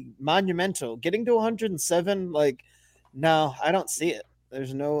pretty monumental. Getting to 107, like, no, I don't see it.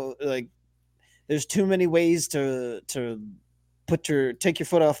 There's no like. There's too many ways to take your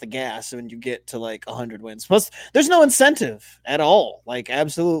foot off the gas when you get to like 100 wins. Plus, there's no incentive at all, like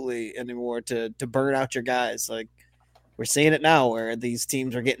absolutely anymore to burn out your guys. Like we're seeing it now where these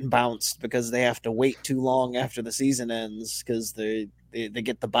teams are getting bounced because they have to wait too long after the season ends because they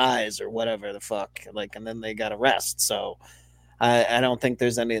get the buys or whatever the fuck, like, and then they got to rest. So I don't think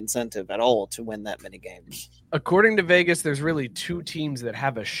there's any incentive at all to win that many games. According to Vegas, there's really two teams that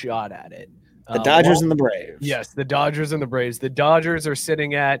have a shot at it. The Dodgers one- and the Braves. Yes, the Dodgers and the Braves. The Dodgers are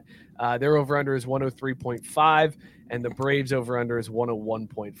sitting at their over-under is 103.5, and the Braves over-under is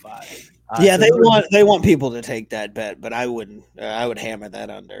 101.5. Yeah, so they want people to take that bet, but I wouldn't. I would hammer that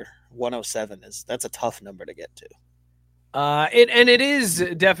under 107. That's a tough number to get to. It is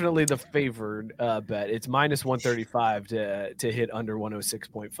definitely the favored bet. It's minus 135 to hit under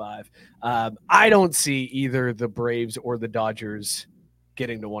 106.5. I don't see either the Braves or the Dodgers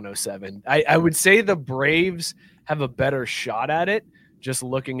getting to 107. I would say the Braves have a better shot at it just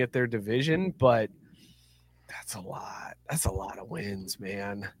looking at their division, but that's a lot. That's a lot of wins,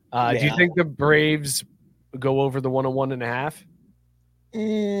 man. Do you Yeah. think the Braves go over the 101.5?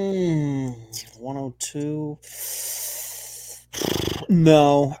 102.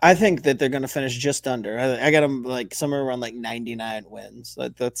 No, I think that they're going to finish just under. I got them like somewhere around like 99 wins.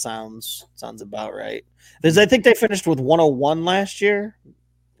 That sounds about right. I think they finished with 101 last year.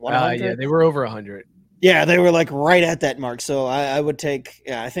 100? Yeah, they were over 100. Yeah, they were like right at that mark. So I would take.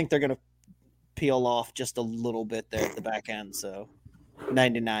 Yeah, I think they're going to peel off just a little bit there at the back end. So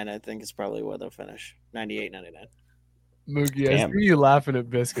 99, I think, is probably where they'll finish. 98, 99. Mookie, I Damn. see you laughing at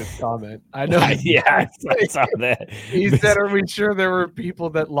Biscuit's comment. I know. Yeah, I saw that. He said, "Are we sure there were people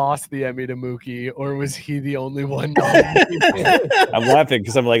that lost the Emmy to Mookie, or was he the only one?" I'm laughing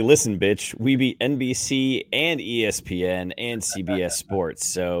because I'm like, listen, bitch, we beat NBC and ESPN and CBS Sports,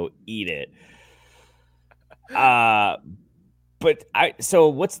 so eat it.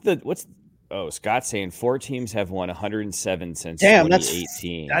 Scott's saying 4 teams have won 107 since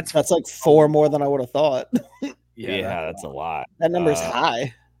 2018. That's like 4 more than I would have thought. Yeah, that's a lot. That number's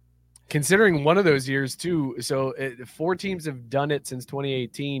high. Considering one of those years too, so 4 teams have done it since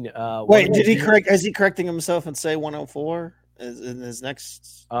 2018. Wait, did he correct? Is he correcting himself and say 104? Is in his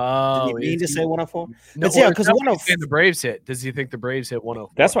next? Oh, did he mean to say 104? No, yeah, because 104. The Braves hit. Does he think the Braves hit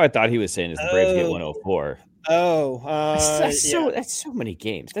 104? That's what I thought he was saying. Is the Braves get 104? That's so many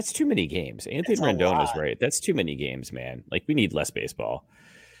games. That's too many games. Anthony Rendon is right. That's too many games, man. Like, we need less baseball.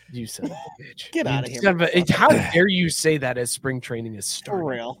 You son of a bitch. Get out of here. How dare you say that as spring training is starting? For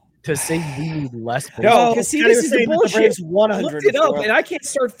real. To say we need less baseball. No, because see, this is the bullshit. 100 Looked it up, and I can't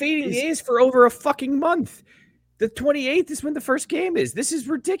start fading the A's for over a fucking month. The 28th is when the first game is. This is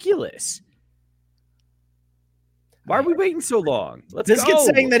ridiculous. Why are we waiting so long? Let's go. Biscuit's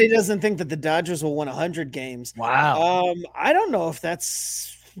saying that he doesn't think that the Dodgers will win 100 games. Wow. I don't know if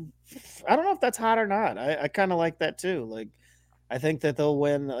that's hot or not. I kind of like that too. Like, I think that they'll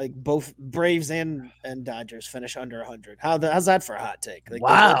win. Like, both Braves and Dodgers finish under 100. How's that for a hot take? Like,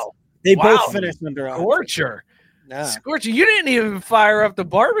 wow. They both finished under 100. Scorcher. Yeah. Scorcher, you didn't even fire up the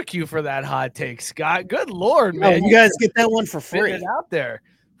barbecue for that hot take, Scott. Good Lord, man. You guys get that one for free. It out there.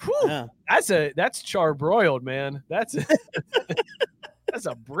 Whew. Yeah. That's charbroiled, man. That's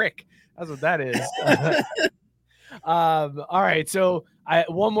a brick. That's what that is. All right. So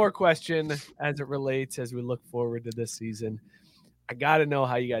one more question as it relates as we look forward to this season. I got to know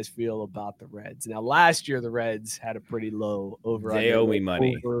how you guys feel about the Reds. Now, last year, the Reds had a pretty low over. They owe me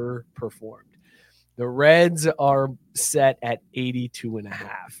money. Overperformed. The Reds are set at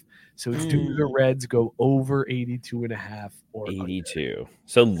 82.5. So do the Reds go over 82.5 or 82? Under?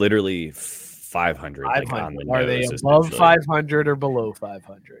 So literally 500. Like on the are they above 500 or below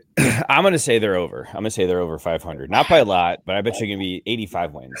 500? I'm going to say they're over. I'm going to say they're over 500. Not by a lot, but I bet you're going to be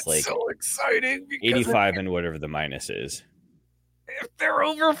 85 wins. That's like so exciting. 85 and whatever the minus is. If they're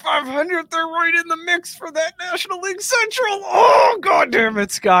over 500, they're right in the mix for that National League Central. Oh, God damn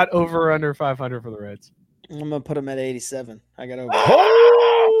it, Scott. Over or under 500 for the Reds? I'm going to put them at 87. I got over.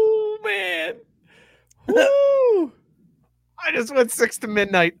 Oh, man. Woo. I just went 6 to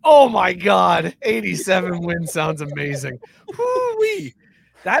midnight. Oh, my God. 87 wins sounds amazing. Woo-wee.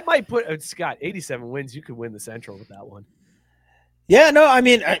 That might put Scott, 87 wins. You could win the Central with that one. Yeah, no, I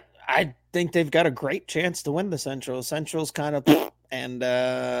mean, I think they've got a great chance to win the Central. Central's kind of, and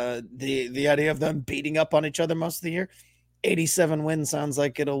the idea of them beating up on each other most of the year, 87 wins sounds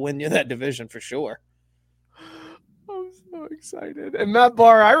like it'll win you that division for sure. I'm so excited. And Matt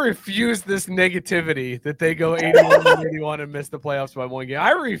Barr, I refuse this negativity that they go 81 and 81 and miss the playoffs by 1 game.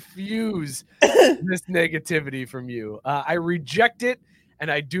 I refuse this negativity from you. I reject it. And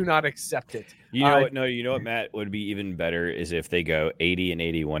I do not accept it. You know what? No, you know what, Matt, would be even better is if they go 80 and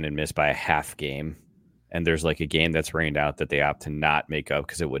 81 and miss by a half game, and there's like a game that's rained out that they opt to not make up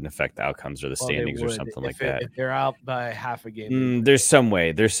because it wouldn't affect the outcomes or the standings or something like that. If they're out by half a game, there's some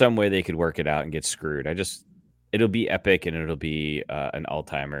way they could work it out and get screwed. It'll be epic and it'll be an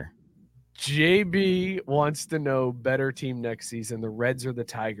all-timer. JB wants to know better team next season, the Reds or the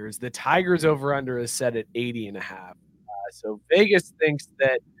Tigers. The Tigers over-under is set at 80.5. So Vegas thinks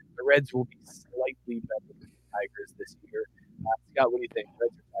that the Reds will be slightly better than the Tigers this year. Scott, what do you think?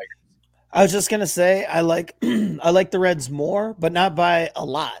 Reds or Tigers? I was just gonna say I like the Reds more, but not by a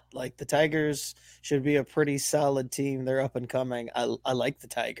lot. Like, the Tigers should be a pretty solid team. They're up and coming. I like the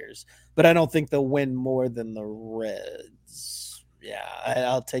Tigers, but I don't think they'll win more than the Reds. Yeah,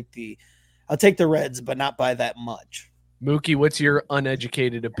 I'll take the Reds, but not by that much. Mookie, what's your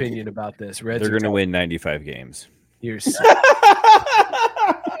uneducated opinion about this? Reds They're going to win 95 games. You're so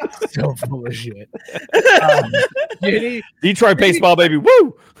full of shit. Detroit baseball, baby.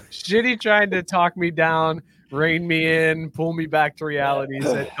 Woo! Shitty trying to talk me down, rein me in, pull me back to reality.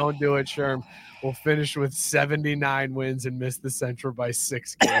 Said, don't do it, Sherm. We'll finish with 79 wins and miss the Central by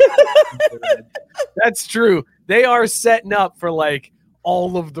 6 games. That's true. They are setting up for like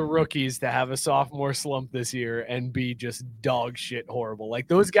all of the rookies to have a sophomore slump this year and be just dog shit horrible. Like,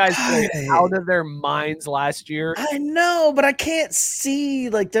 those guys played out of their minds last year. I know, but I can't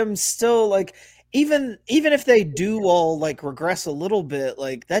see like them still like even if they do all like regress a little bit,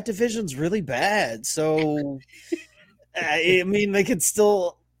 like that division's really bad. So I mean, they could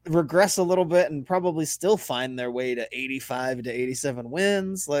still regress a little bit and probably still find their way to 85 to 87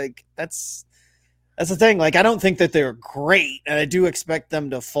 wins. Like that's the thing. Like I don't think that they're great, and I do expect them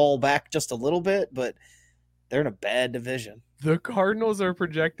to fall back just a little bit, but they're in a bad division. The Cardinals are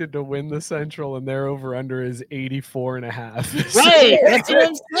projected to win the Central, and their over/under is 84.5. Right, that's what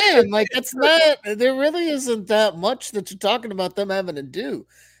I'm saying. Like that's not. There really isn't that much that you're talking about them having to do.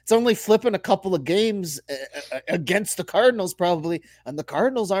 It's only flipping a couple of games against the Cardinals, probably, and the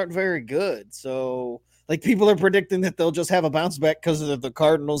Cardinals aren't very good. So, like, people are predicting that they'll just have a bounce back because of the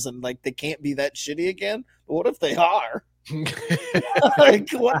Cardinals, and like they can't be that shitty again. But what if they are?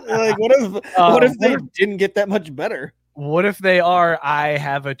 What if they didn't get that much better? What if they are? I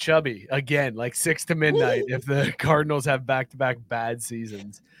have a chubby again, like 6 to midnight. If the Cardinals have back-to-back bad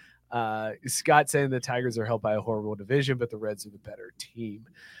seasons, Scott saying the Tigers are helped by a horrible division, but the Reds are the better team.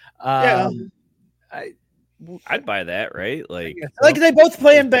 I'd buy that, right? Like they both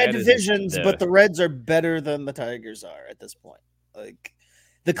play in bad bad as divisions, the- but the Reds are better than the Tigers are at this point. Like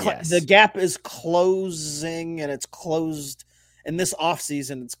the gap is closing, and it's closed in this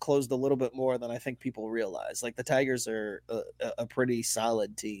offseason. It's closed a little bit more than I think people realize. Like the Tigers are a pretty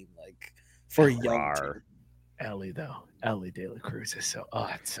solid team, like for a young team. Ellie De La Cruz is so. I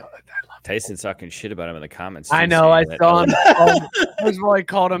love Tyson's talking shit about him in the comments. I too, know. I saying that saw him. Ellie- First of all, I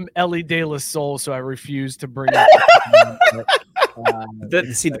called him Ellie De La Soul, so I refused to bring it.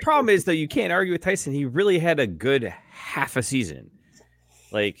 the problem is though, you can't argue with Tyson. He really had a good half a season.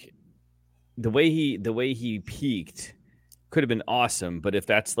 Like the way he peaked could have been awesome, but if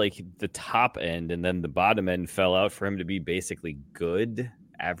that's like the top end and then the bottom end fell out for him to be basically good,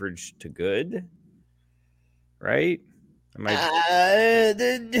 average to good, right?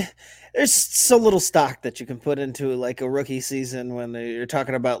 There's so little stock that you can put into like a rookie season when you're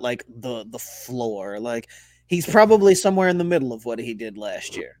talking about like the floor. Like he's probably somewhere in the middle of what he did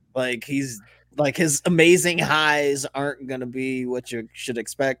last year. Like he's like his amazing highs aren't going to be what you should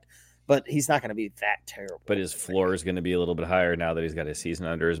expect, but he's not going to be that terrible. But his floor is going to be a little bit higher now that he's got his season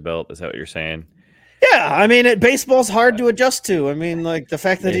under his belt. Is that what you're saying? Yeah, I mean, baseball's hard to adjust to. I mean, like the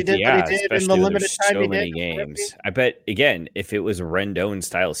fact that he did what he did in the especially when limited there's time so he many did. games. I bet again, if it was a Rendon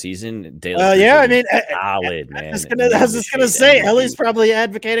style season, I mean, solid man. I was just gonna say, Ellie's probably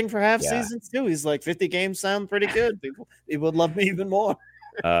advocating for half seasons too. He's like 50 games sound pretty good. People would love me even more.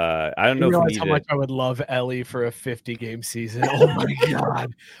 I don't know You if we realize need how much I would love Ellie for a 50-game season. Oh my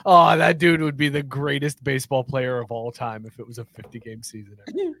god! Oh, that dude would be the greatest baseball player of all time if it was a 50-game season.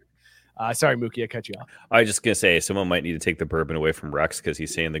 Sorry, Mookie, I cut you off. I was just gonna say someone might need to take the bourbon away from Rex because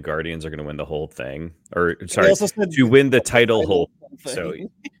he's saying the Guardians are going to win the whole thing, or sorry, to win the title whole. So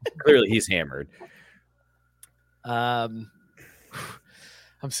clearly he's hammered. I'm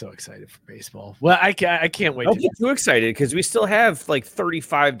so excited for baseball. Well, I can't wait. Don't get too excited because we still have like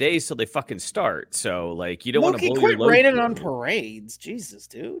 35 days till they fucking start. So like you don't want to blow your load. Raining on parades, Jesus,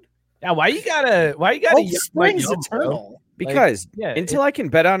 dude. Yeah, why you gotta spring's eternal. Because until I can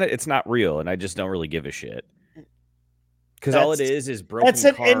bet on it, it's not real, and I just don't really give a shit. Because all it is broken. That's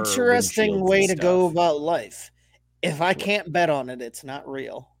an car interesting windshields way and to go stuff. about life. If I can't bet on it, it's not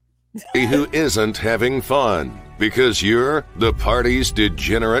real. Who isn't having fun because you're the party's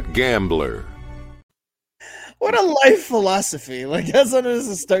degenerate gambler. What a life philosophy. Like, as soon as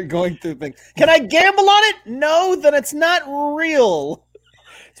I start going through things, can I gamble on it? No, then it's not real.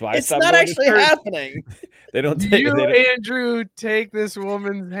 That's why I It's stopped not going to actually church. happening. They don't take You, Andrew, take this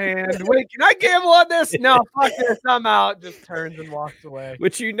woman's hand. Wait, can I gamble on this? No, fuck this. I'm out. Just turns and walks away.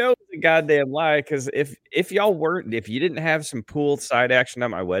 Which you know is a goddamn lie, because if you didn't have some pool side action at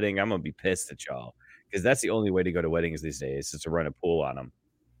my wedding, I'm gonna be pissed at y'all. Because that's the only way to go to weddings these days is to run a pool on them.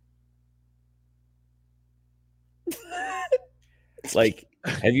 Like,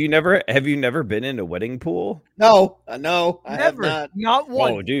 have you never been in a wedding pool? No, I have Never. not. Not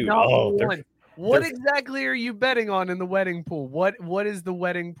one. Oh, dude. Not Oh, one. What exactly are you betting on in the wedding pool? What is the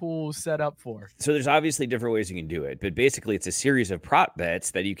wedding pool set up for? So there's obviously different ways you can do it, but basically it's a series of prop bets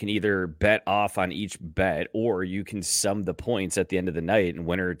that you can either bet off on each bet, or you can sum the points at the end of the night and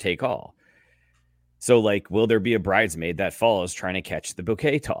winner take all. So like, will there be a bridesmaid that falls trying to catch the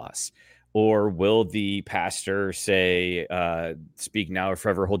bouquet toss? Or will the pastor say, speak now or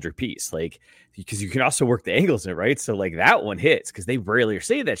forever hold your peace? Like, because you can also work the angles in it, right? So like that one hits because they rarely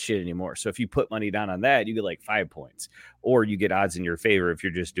say that shit anymore. So if you put money down on that, you get like 5 points, or you get odds in your favor if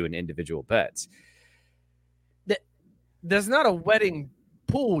you're just doing individual bets. There's not a wedding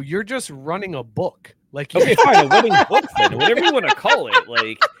pool. You're just running a book. Like, Okay, fine, a wedding book then, whatever you want to call it.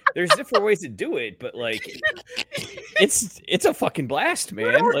 Like, there's different ways to do it, but like it's a fucking blast, man.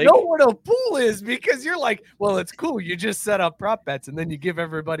 You don't Like, know what a pool is because you're like, well, it's cool. You just set up prop bets and then you give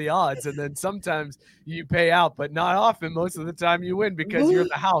everybody odds, and then sometimes you pay out, but not often. Most of the time you win because you're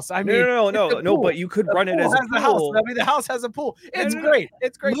the house. I mean, no, but you could run it as a the house. pool. I mean, the house has a pool. It's great.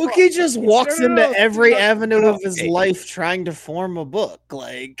 It's great. Mookie just walks into every avenue of his Hey. life trying to form a book.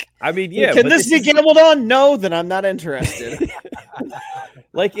 Like, I mean, yeah, can but this be gambled on? No, then I'm not interested.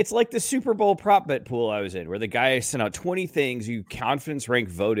 like it's like the Super Bowl prop bet pool I was in, where the guy sent out 20 things, you confidence rank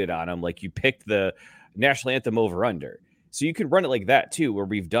voted on them, like you picked the national anthem over under. So you can run it like that too, where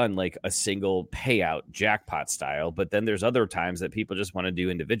we've done like a single payout jackpot style, but then there's other times that people just want to do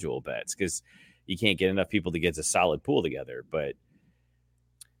individual bets because you can't get enough people to get a solid pool together. But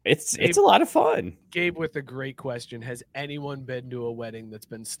it's a lot of fun. Gabe with a great question. Has anyone been to a wedding that's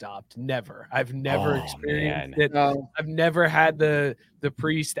been stopped? Never. I've never experienced it. No. I've never had the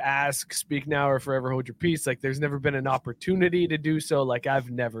priest ask, speak now or forever hold your peace. Like there's never been an opportunity to do so. Like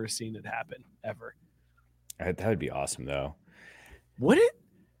I've never seen it happen ever. That would be awesome though. Would it?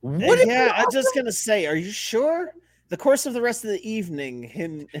 Yeah, I'm just gonna say, are you sure? The course of the rest of the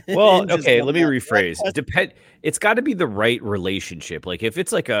evening, Well, okay, let me rephrase. It's got to be the right relationship. Like if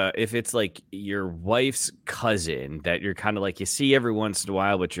it's like your wife's cousin that you're kind of like you see every once in a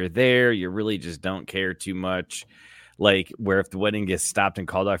while, but you're there, you really just don't care too much. Like where if the wedding gets stopped and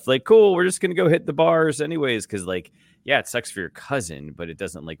called off, like cool, we're just gonna go hit the bars anyways, because like yeah, it sucks for your cousin, but it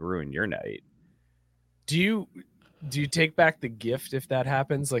doesn't like ruin your night. Do you take back the gift if that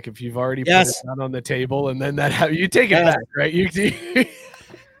happens? Like if you've already put Yes. it down on the table and then you take it back, right?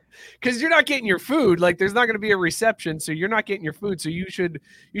 Because you're not getting your food. Like there's not going to be a reception, so you're not getting your food. So you should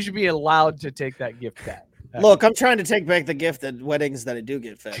be allowed to take that gift back. Look, I'm trying to take back the gift at weddings that I do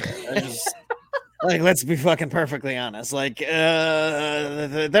get fed. Like, let's be fucking perfectly honest. Like,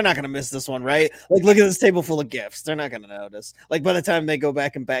 they're not gonna miss this one, right? Like, look at this table full of gifts. They're not gonna notice. Like, by the time they go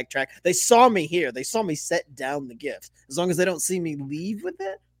back and backtrack, they saw me here. They saw me set down the gift. As long as they don't see me leave with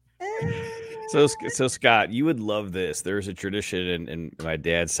it. So Scott, you would love this. There's a tradition in my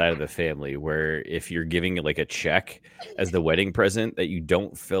dad's side of the family where if you're giving like a check as the wedding present, that you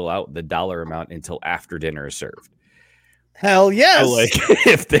don't fill out the dollar amount until after dinner is served. Hell yes. So like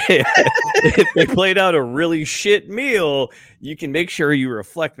if they played out a really shit meal, you can make sure you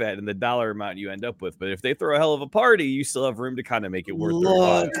reflect that in the dollar amount you end up with. But if they throw a hell of a party, you still have room to kind of make it worth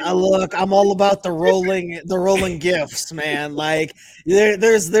Look, I'm all about the rolling gifts, man. Like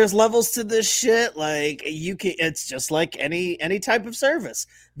there's levels to this shit. Like it's just like any type of service.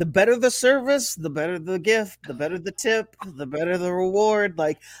 The better the service, the better the gift, the better the tip, the better the reward.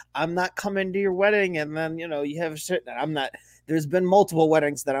 Like I'm not coming to your wedding and then you have shit. There's been multiple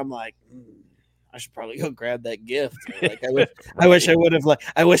weddings that I'm like, I should probably go grab that gift. Like I wish I would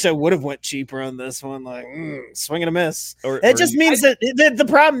have went cheaper on this one. Like swing and a miss. It just means that the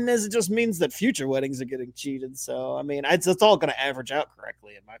problem is it just means that future weddings are getting cheated. So I mean, it's all going to average out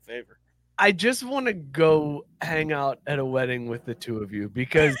correctly in my favor. I just want to go hang out at a wedding with the two of you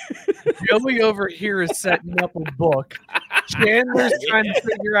because Joey over here is setting up a book. Chandler's trying to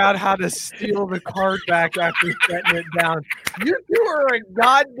figure out how to steal the card back after setting it down. You two are a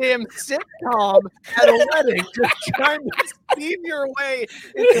goddamn sitcom at a wedding, just trying to steam your way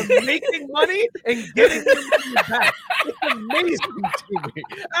into making money and getting your money back. It's amazing to me.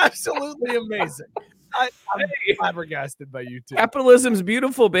 Absolutely amazing. I'm flabbergasted by you two. Capitalism's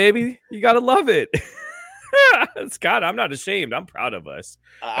beautiful, baby. You gotta love it. Scott, I'm not ashamed. I'm proud of us.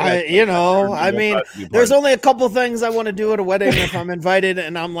 I mean, there's only a couple things I want to do at a wedding if I'm invited,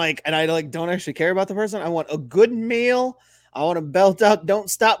 and I don't actually care about the person. I want a good meal. I want to belt out "Don't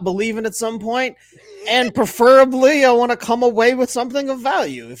Stop Believing" at some point, and preferably I want to come away with something of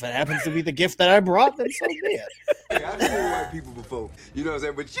value. If it happens to be the gift that I brought, then so be it. Hey, I've seen white people before, you know what I'm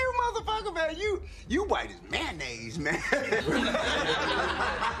saying? But you, motherfucker, man, you white as mayonnaise, man.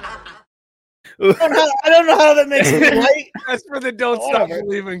 I don't know how that makes me white. That's for the "Don't Stop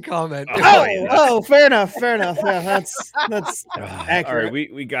Believing" comment. Fair enough. Yeah, that's accurate. All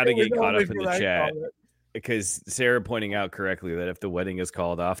right, we got to get caught up in the chat. Comment. Because Sarah pointing out correctly that if the wedding is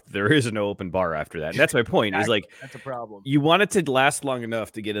called off, there is no open bar after that. And that's my point. Is like that's a problem. You want it to last long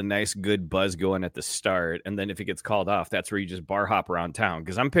enough to get a nice, good buzz going at the start, and then if it gets called off, that's where you just bar hop around town.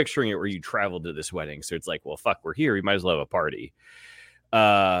 Because I'm picturing it where you traveled to this wedding, so it's like, well, fuck, we're here. We might as well have a party.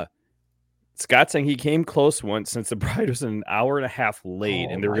 Scott saying he came close once since the bride was an hour and a half late,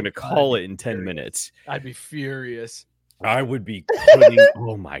 and they were going to call it in 10 minutes. I'd be furious. I would be putting,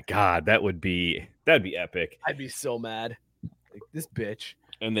 oh my God, that'd be epic. I'd be so mad. Like, this bitch.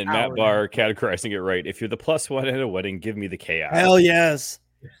 And then Matt Barr categorizing it right. If you're the plus one at a wedding, give me the chaos. Hell yes.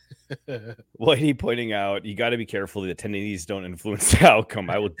 Whitey pointing out, you got to be careful that attendees don't influence the outcome.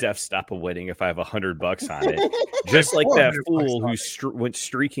 I will stop a wedding if I have $100 on it. Just like that fool who went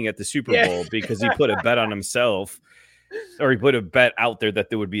streaking at the Super Bowl because he put a bet on himself, or he put a bet out there that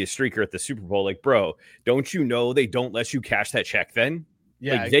there would be a streaker at the Super Bowl. Like, bro, don't you know they don't let you cash that check then?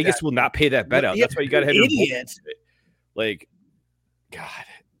 Yeah, like, Vegas will not pay that bet out. That's why you got to have idiot. Like, God.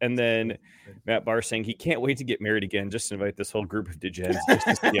 And then Matt Barr saying he can't wait to get married again. Just invite this whole group of degens just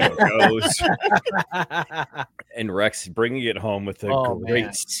to see how it goes. And Rex bringing it home with a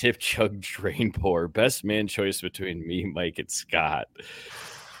great sip, chug, drain, pour. Best man choice between me, Mike, and Scott.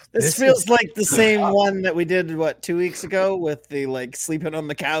 This feels like the same one that we did 2 weeks ago with the like sleeping on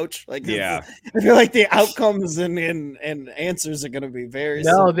the couch. Like, yeah, I feel like the outcomes and answers are going to be very.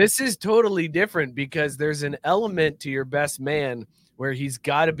 No, this is totally different because there's an element to your best man where he's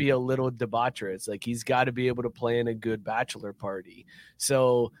got to be a little debaucherous. Like, he's got to be able to plan a good bachelor party.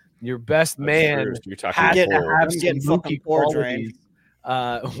 So your best man has to have some Mookie qualities.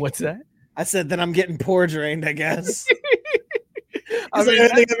 What's that? I said that I'm getting poor drained, I guess. I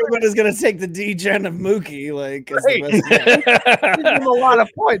think everybody's gonna take the D-gen of Mookie, like, give him a lot of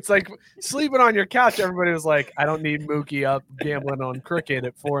points. Like, sleeping on your couch, everybody was like, I don't need Mookie up gambling on cricket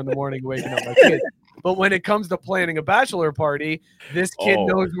at 4 a.m, waking up my kids. But when it comes to planning a bachelor party, this kid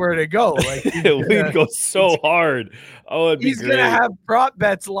knows where to go. Like, we'd go so hard. Oh, it'd be he's gonna have prop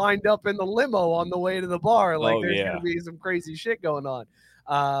bets lined up in the limo on the way to the bar. Like, there's gonna be some crazy shit going on.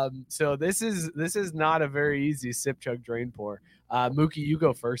 So this is not a very easy sip, chug, drain, pour. Mookie, you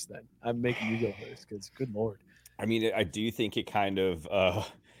go first then. I'm making you go first because good Lord. I mean, I do think it kind of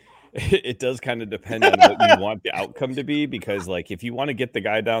it does kind of depend on what you want the outcome to be, because like if you want to get the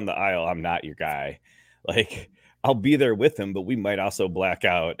guy down the aisle, I'm not your guy. Like, I'll be there with him, but we might also black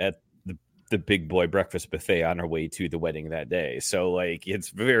out at the big boy breakfast buffet on our way to the wedding that day. So like, it's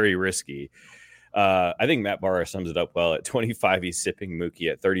very risky. I think Matt Barra sums it up well. At 25, he's sipping Mookie.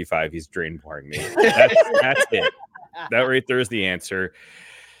 At 35, he's drain pouring me. That's it. That right there is the answer.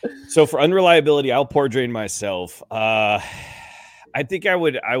 So for unreliability, I'll pour drain myself. I think I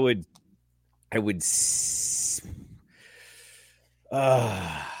would.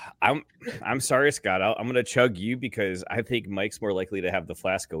 I'm sorry, Scott. I'm going to chug you because I think Mike's more likely to have the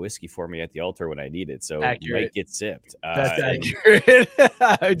flask of whiskey for me at the altar when I need it. So accurate. Mike gets sipped. That's accurate.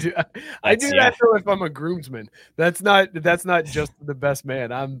 I do that though if I'm a groomsman. That's not just the best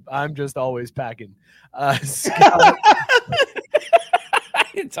man. I'm just always packing. Scott.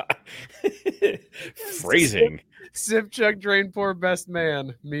 Phrasing. Sip, chug, drain, pour, best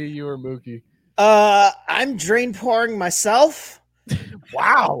man. Me, you, or Mookie? I'm drain pouring myself.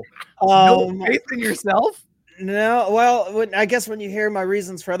 Wow. No faith in yourself? No. Well, I guess when you hear my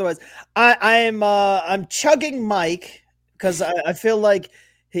reasons for otherwise, I'm chugging Mike because I feel like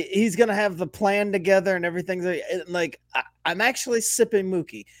he's gonna have the plan together and everything. Like, I'm actually sipping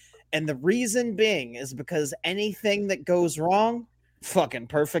Mookie, and the reason being is because anything that goes wrong, fucking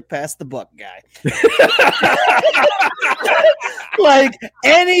perfect pass the buck guy. Like,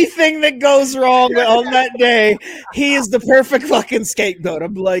 anything that goes wrong on that day, he is the perfect fucking scapegoat.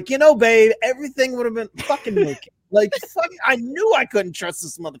 I'm like, babe, everything would have been fucking Mookie. Like, fuck, I knew I couldn't trust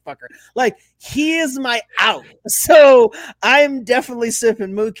this motherfucker. Like, he is my out. So I'm definitely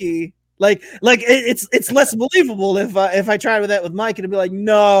sipping Mookie. Like it's less believable if I tried with that with Mike, it'd be like,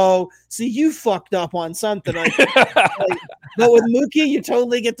 no, see, you fucked up on something. But with Mookie, you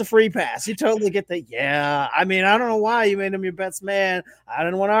totally get the free pass. You totally get the, I mean, I don't know why you made him your best man. I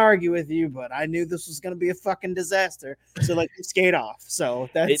didn't want to argue with you, but I knew this was going to be a fucking disaster. So like, you skate off. So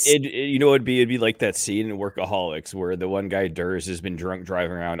that's it'd be like that scene in Workaholics where the one guy Durs has been drunk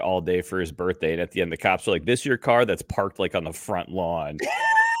driving around all day for his birthday, and at the end the cops are like, this is your car that's parked like on the front lawn.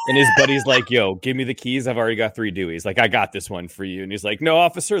 And his buddy's like, yo, give me the keys. I've already got 3 Deweys. Like, I got this one for you. And he's like, no,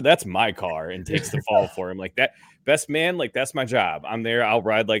 officer, that's my car, and takes the fall for him. Like, that best man, like, that's my job. I'm there. I'll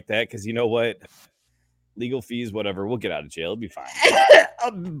ride like that because you know what? Legal fees, whatever. We'll get out of jail. It'll be fine.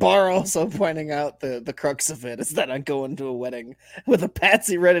 Barr also pointing out the crux of it is that I go into a wedding with a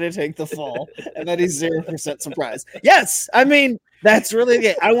patsy ready to take the fall, and that he's 0% surprised. Yes, I mean, that's really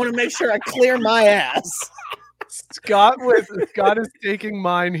it. I want to make sure I clear my ass. Scott is taking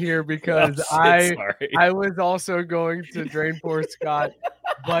mine here because I was also going to drain pour Scott,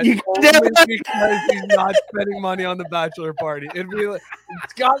 but only because he's not spending money on the bachelor party. It'd be like,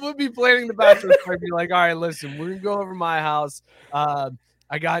 Scott would be planning the bachelor party, be like, all right, listen, we're gonna go over to my house.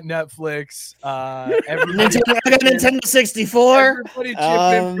 I got Netflix. I got Nintendo 64. Everybody chip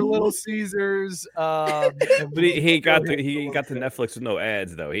in for Little Caesars. But he got the Netflix with no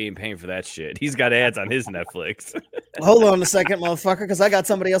ads though. He ain't paying for that shit. He's got ads on his Netflix. Hold on a second, motherfucker, because I got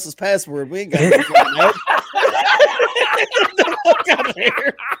somebody else's password. We ain't got it. Get the fuck out of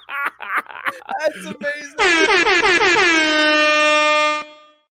here. That's amazing.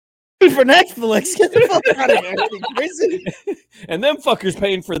 For Netflix, get the fuck out of here. Are you crazy? And them fuckers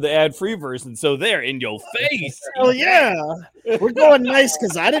paying for the ad-free version, so they're in your face. Hell yeah. We're going nice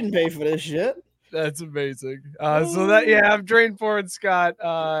because I didn't pay for this shit. That's amazing. So that I'm drain pouring Scott.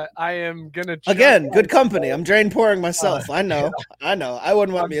 I am gonna again. Good company. I'm drain pouring myself. I know. I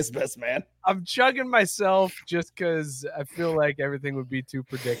wouldn't want me as best man. I'm chugging myself just because I feel like everything would be too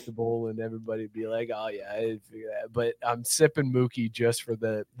predictable and everybody'd be like, "Oh yeah, I didn't figure that." But I'm sipping Mookie just for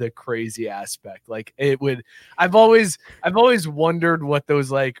the crazy aspect. Like it would. I've always wondered what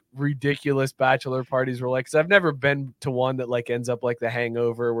those like ridiculous bachelor parties were like. Because I've never been to one that like ends up like The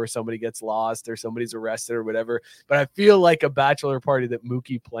Hangover, where somebody gets lost or somebody's arrested or whatever. But I feel like a bachelor party that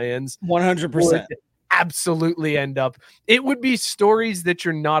Mookie plans 100%. Absolutely end up. It would be stories that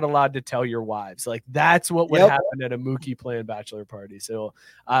you're not allowed to tell your wives. Like that's what would happen at a Mookie planned bachelor party. So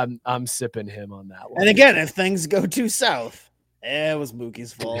I'm sipping him on that one. And again, if things go too south, it was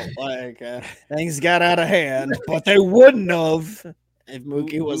Mookie's fault. Like things got out of hand, but they wouldn't have if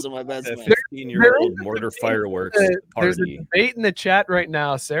Mookie wasn't my best man. 15-year-old mortar fireworks There's a party. debate in the chat right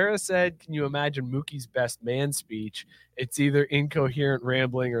now. Sarah said, "Can you imagine Mookie's best man speech? It's either incoherent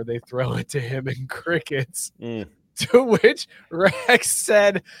rambling or they throw it to him in crickets." To which Rex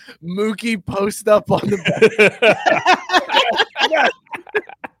said, "Mookie post up on the bed."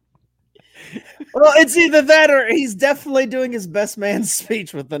 Well, it's either that or he's definitely doing his best man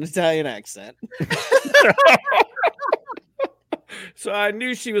speech with an Italian accent. So I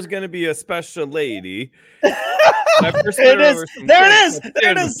knew she was going to be a special lady. There it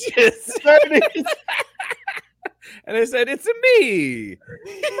is. And I said, "It's me,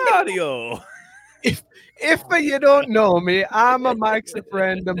 Mario." If you don't know me, I'm a Mike's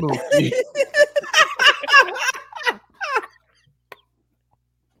friend, a Mookie.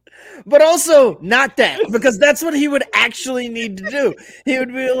 But also not that, because that's what he would actually need to do. He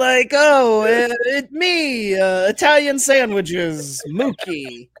would be like, "Oh, it's me, Italian sandwiches,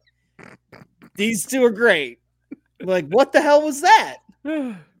 Mookie. These two are great." Like, what the hell was that?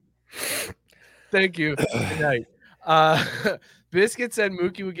 Thank you. Good night. Biscuit said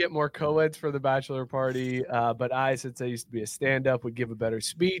Mookie would get more co-eds for the bachelor party, but I, since I used to be a stand-up, would give a better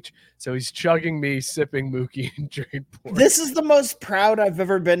speech. So he's chugging me, sipping Mookie, and drain pouring. This is the most proud I've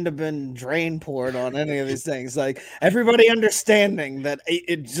ever been to been drain poured on any of these things. Like everybody understanding that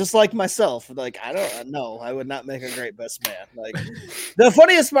it just like myself. Like I don't know, I would not make a great best man. Like the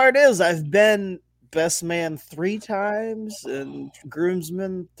funniest part is I've been best man 3 times and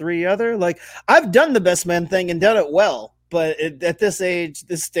groomsman 3 other. Like I've done the best man thing and done it well. But at this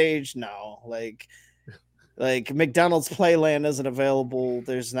stage, no. Like McDonald's Playland isn't available.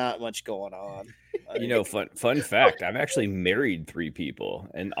 There's not much going on. You know, fun fact: I've actually married 3 people,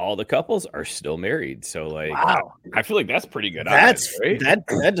 and all the couples are still married. So, like, wow, I feel like that's pretty good. That's right?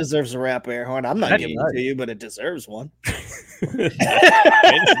 that deserves a rap air horn. I'm not giving it to you, but it deserves one. I'm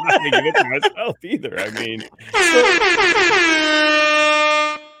not gonna give it to myself either. I mean.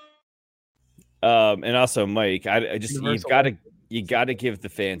 And also, Mike, I just you gotta give the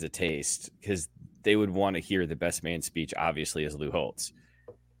fans a taste because they would want to hear the best man speech. Obviously, as Lou Holtz.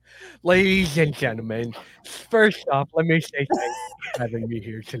 Ladies and gentlemen, first off, let me say thank you for having me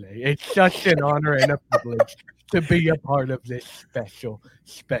here today. It's such an honor and a privilege to be a part of this special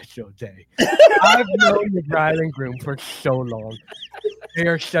day. I've known the bride and groom for so long. They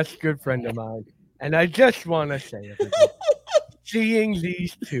are such good friends of mine, and I just want to say, everybody, seeing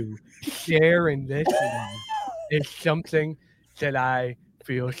these two share in this love is something that I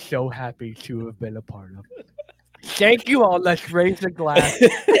feel so happy to have been a part of. Thank you all. Let's raise a glass to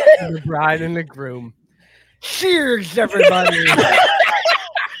the bride and the groom. Cheers, everybody.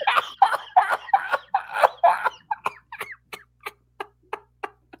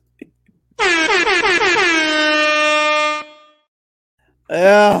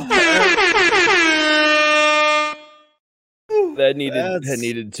 Yeah. That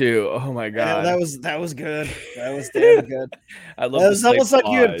needed too. Oh my god, that was good. That was damn good. I love. It was almost like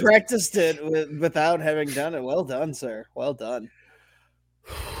you had practiced it without having done it. Well done, sir. Well done.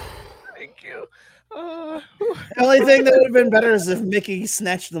 Thank you. The only thing that would have been better is if Mickey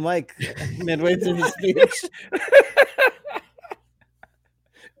snatched the mic midway through his speech.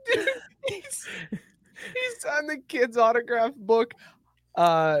 Dude, he's on the kid's autograph book.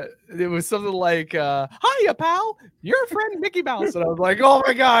 It was something like hiya pal, your friend Mickey Mouse, and I was like, oh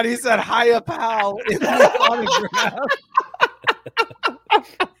my god, he said hiya pal in the autograph.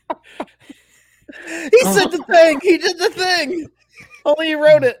 He said the thing. He did the thing. Only he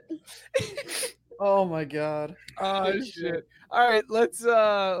wrote it. Oh my god. Oh shit. All right, let's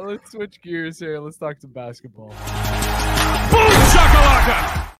switch gears here. Let's talk some basketball. Boom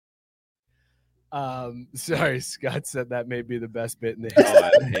shakalaka! Sorry, Scott said that may be the best bit in the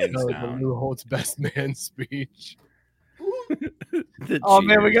hands the down. Lou Holtz best man speech. Oh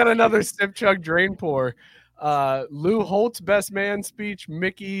man, we got another sip chug drain pour. Lou Holtz best man speech.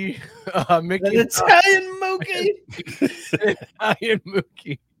 Mickey, Mickey, An Italian Mookie. Italian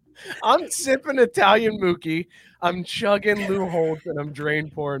Mookie. I'm sipping Italian Mookie. I'm chugging Lou Holtz, and I'm drain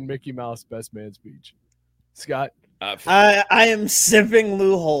pouring Mickey Mouse best man speech. Scott. I am sipping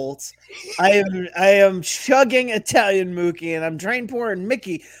Lou Holtz. I am chugging Italian Mookie, and I'm drain pouring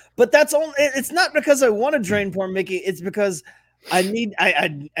Mickey. But that's only. It's not because I want to drain pour Mickey. It's because I need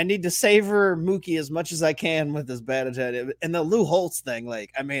to savor Mookie as much as I can with this bad Italian. And the Lou Holtz thing, like,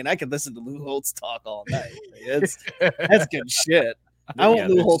 I mean, I could listen to Lou Holtz talk all night. That's good shit. I want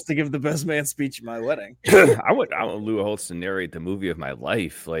Lou Holtz to give the best man speech at my wedding. I want Lou Holtz to narrate the movie of my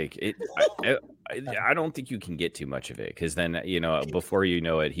life. Like it, I don't think you can get too much of it because then before you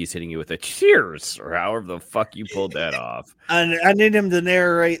know it, he's hitting you with a cheers or however the fuck you pulled that off. I need him to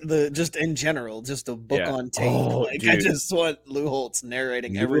narrate just in general, just a book on tape. Oh, I just want Lou Holtz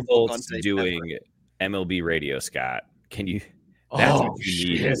narrating Lou every Holtz book on tape. doing MLB radio, Scott. Can you? That's what you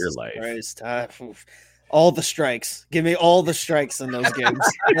need in your life. Christ, all the strikes. Give me all the strikes in those games.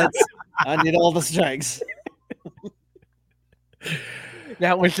 I need all the strikes.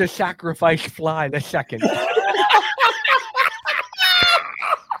 That was the sacrifice fly. The second. The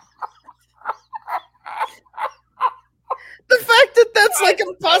fact that that's like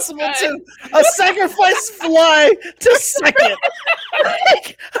impossible to a sacrifice fly to second.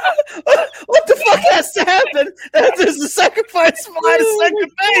 Like, what the fuck has to happen if there's a sacrifice fly to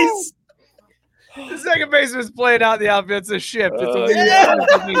second base? The second baseman's playing out the outfield. It's a shift. It's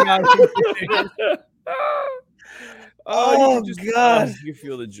Oh god, you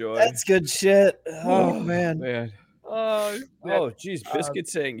feel the joy. that's good shit. Oh man. Oh geez, Biscuit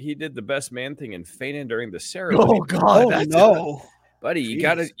saying he did the best man thing and fainted during the ceremony. Oh god, no. Buddy, you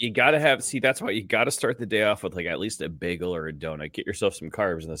gotta have. See, that's why you gotta start the day off with like at least a bagel or a donut. Get yourself some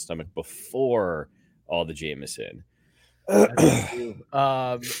carbs in the stomach before all the Jameson.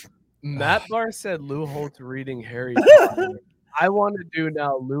 Matt Barr said Lou Holtz reading Harry Potter. I want to do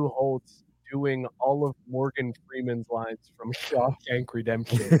now Lou Holtz doing all of Morgan Freeman's lines from Shawshank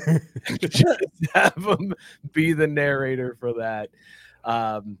Redemption. Just have him be the narrator for that.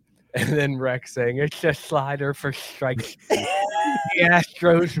 And then Rex saying, it's a slider for strike. The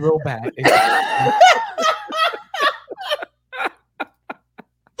Astros real bad.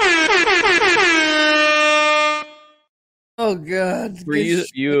 Oh god. For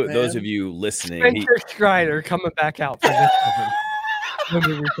you those of you listening, Spencer Strider coming back out for this one. When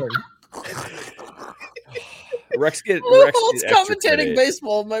we return. Rex commentating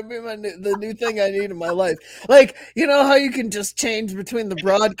baseball might be the new thing I need in my life. Like, you know how you can just change between the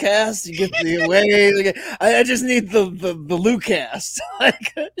broadcasts, you get the away. Like, I just need the Lou cast.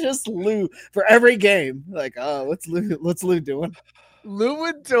 Like, just Lou for every game. Like, what's Lou doing? Lou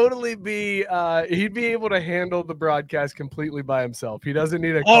would totally be he'd be able to handle the broadcast completely by himself. He doesn't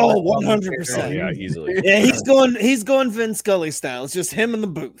need a 100%. Yeah, easily. Yeah, he's going Vin Scully style. It's just him in the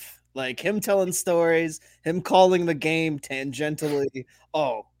booth. Like him telling stories, him calling the game tangentially.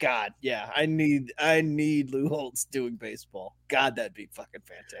 Oh God, yeah. I need Lou Holtz doing baseball. God, that'd be fucking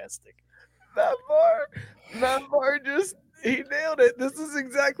fantastic. Matt Barr just he nailed it. This is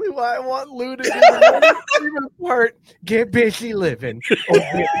exactly why I want Lou to do the favorite part. Get busy living. Or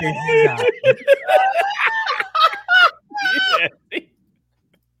get busy dying.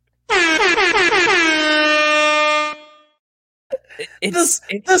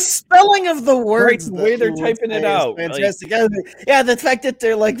 The spelling of the words, the way they're typing it out, fantastic. Yeah, the fact that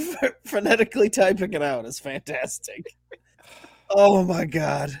they're like phonetically typing it out is fantastic. Oh my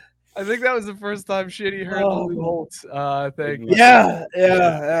god. I think that was the first time Shitty heard Lou Holtz. Thank you. Yeah.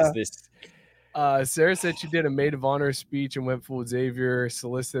 Sarah said she did a maid of honor speech and went full Xavier,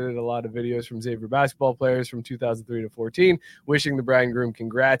 solicited a lot of videos from Xavier basketball players from 2003 to 14, wishing the bride and groom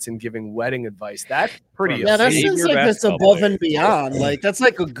congrats and giving wedding advice. That's pretty. Yeah, that sounds like that's above and beyond. Like that's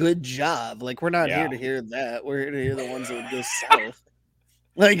like a good job. Like we're not here to hear that. We're here to hear the ones that go south.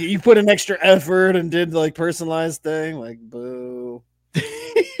 Like you put an extra effort and did like personalized thing. Like boo.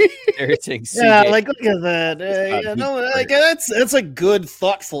 Yeah, like look at that. No, like that's like good,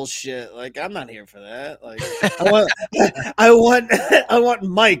 thoughtful shit. Like I'm not here for that. Like I want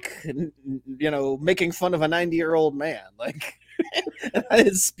Mike, making fun of a 90-year-old man. Like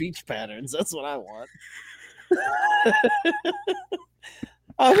His speech patterns. That's what I want.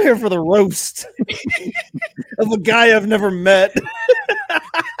 I'm here for the roast of a guy I've never met.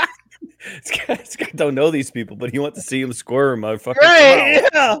 This guy don't know these people, but he wants to see him score, motherfucker. Right?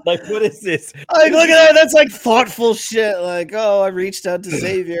 Yeah. Like, what is this? Like, look at that. That's like thoughtful shit. Like, oh, I reached out to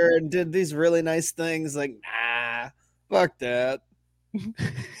Xavier and did these really nice things. Like, nah, fuck that.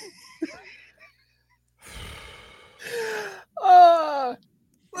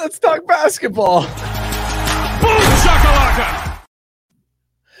 Let's talk basketball. Boom shakalaka!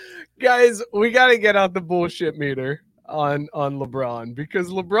 Guys, we got to get out the bullshit meter on LeBron, because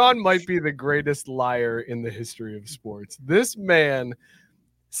LeBron might be the greatest liar in the history of sports. This man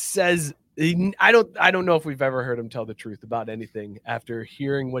says I don't know if we've ever heard him tell the truth about anything after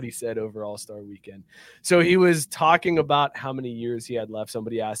hearing what he said over All-Star weekend. So he was talking about how many years he had left.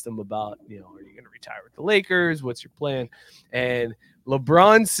 Somebody asked him about, are you going to retire with the Lakers? What's your plan? And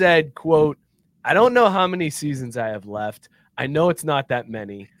LeBron said, quote, "I don't know how many seasons I have left. I know it's not that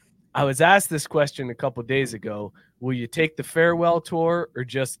many. I was asked this question a couple days ago. Will you take the farewell tour or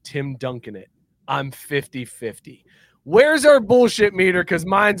just Tim Duncan it? I'm 50-50. Where's our bullshit meter? Because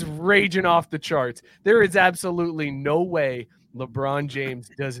mine's raging off the charts. There is absolutely no way LeBron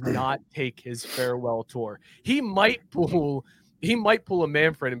James does not take his farewell tour. He might pull a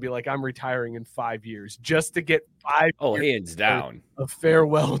Manfred and be like, I'm retiring in 5 years just to get 5 years hands down of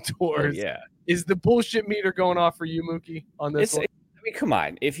farewell tours. Oh, yeah. Is the bullshit meter going off for you, Mookie, on this one? I mean, come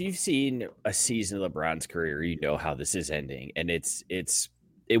on. If you've seen a season of LeBron's career, you know how this is ending. And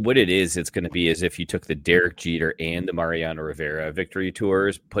what it is, it's going to be as if you took the Derek Jeter and the Mariano Rivera victory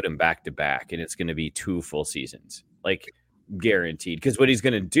tours, put them back to back, and it's going to be 2 full seasons, like guaranteed. Because what he's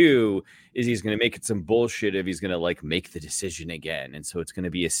going to do is he's going to make it some bullshit if he's going to like make the decision again. And so it's going to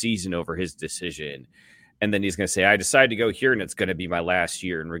be a season over his decision. And then he's going to say, I decided to go here and it's going to be my last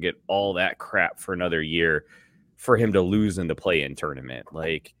year. And we'll get all that crap for another year for him to lose in the play-in tournament.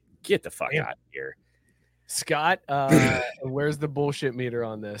 Like, get the fuck out of here. Scott, where's the bullshit meter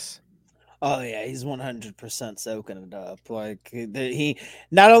on this? Oh yeah, he's 100% soaking it up. Like he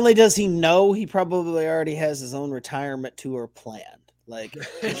not only does he know, he probably already has his own retirement tour planned. Like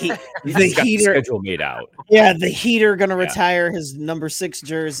the Heater schedule made out. Yeah, the Heat are gonna retire his number 6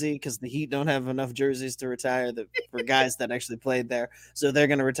 jersey because the Heat don't have enough jerseys to retire for guys that actually played there. So they're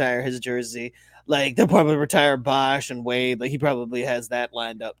gonna retire his jersey. Like they'll probably retire Bosch and Wade. Like he probably has that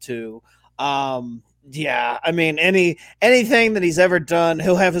lined up too. Yeah, I mean, anything that he's ever done,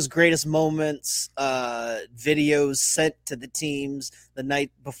 he'll have his greatest moments, videos sent to the teams the night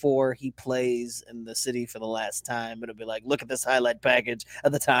before he plays in the city for the last time. It'll be like, look at this highlight package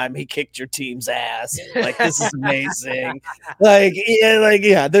of the time he kicked your team's ass. Like, this is amazing.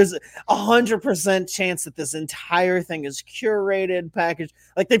 Yeah, there's 100% chance that this entire thing is curated, packaged.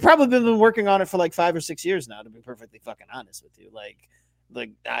 Like, they've probably been working on it for like 5 or 6 years now, to be perfectly fucking honest with you.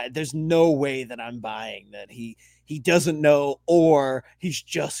 There's no way that I'm buying that he doesn't know, or he's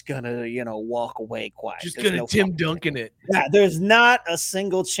just gonna walk away quiet. Just gonna Tim Duncan it. Yeah, there's not a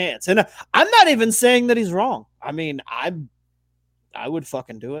single chance, and I'm not even saying that he's wrong. I mean, I would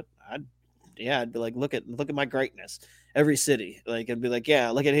fucking do it. I'd be like, look at my greatness. Every city, like, I'd be like, yeah,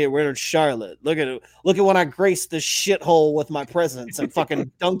 look at here, we're in Charlotte. Look at when I graced this shithole with my presence and fucking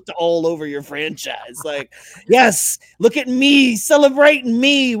dunked all over your franchise. Like, yes, look at me celebrating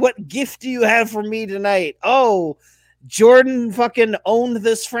me. What gift do you have for me tonight? Oh, Jordan fucking owned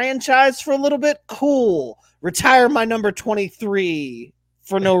this franchise for a little bit. Cool. Retire my number 23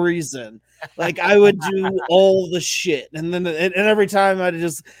 for no reason. Like, I would do all the shit, and then every time I'd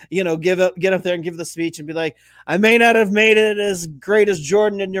just get up there and give the speech and be like, I may not have made it as great as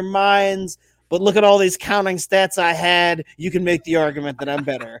Jordan in your minds, but look at all these counting stats I had. You can make the argument that I'm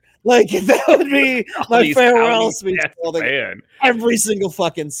better. Like, that would be my farewell speech to every single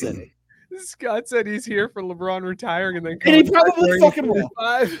fucking city. Scott said he's here for LeBron retiring, and then he probably fucking will.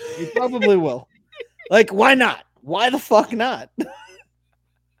 He probably will. Like, why not? Why the fuck not?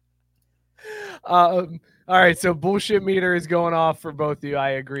 All right, so bullshit meter is going off for both of you.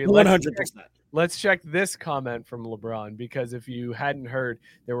 I agree. 100%. Let's check this comment from LeBron, because if you hadn't heard,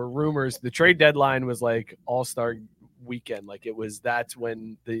 there were rumors. The trade deadline was like All-Star weekend. Like, that's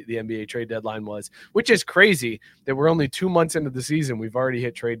when the NBA trade deadline was, which is crazy that we're only 2 months into the season. We've already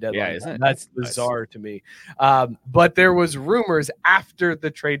hit trade deadline. Yeah, that's bizarre to me. But there was rumors after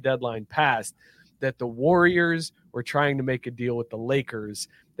the trade deadline passed that the Warriors were trying to make a deal with the Lakers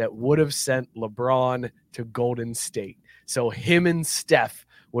that would have sent LeBron to Golden State. So him and Steph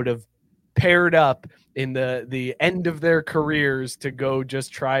would have paired up in the end of their careers to go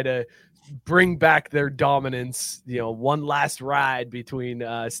just try to bring back their dominance, one last ride between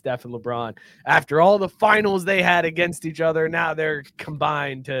Steph and LeBron. After all the finals they had against each other, now they're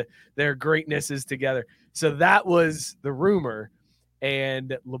combined to their greatnesses together. So that was the rumor,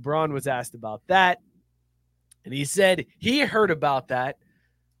 and LeBron was asked about that, and he said he heard about that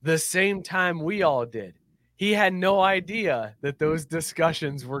the same time we all did. He had no idea that those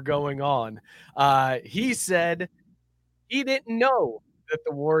discussions were going on. He said he didn't know that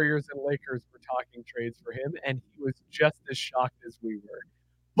the Warriors and Lakers were talking trades for him, and he was just as shocked as we were.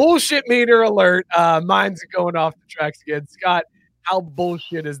 Bullshit meter alert. Mine's going off the tracks again. Scott, how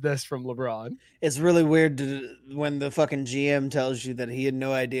bullshit is this from LeBron? It's really weird when the fucking GM tells you that he had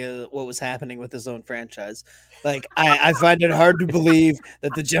no idea what was happening with his own franchise. Like, I find it hard to believe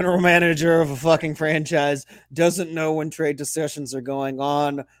that the general manager of a fucking franchise doesn't know when trade discussions are going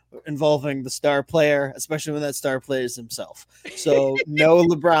on involving the star player, especially when that star player is himself. So, no,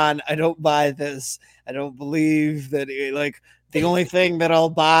 LeBron, I don't buy this. I don't believe that, the only thing that I'll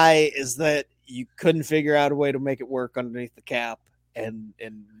buy is that you couldn't figure out a way to make it work underneath the cap and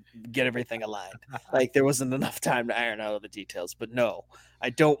get everything aligned. Like, there wasn't enough time to iron out all the details. But no, I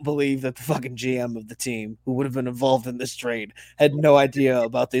don't believe that the fucking GM of the team who would have been involved in this trade had no idea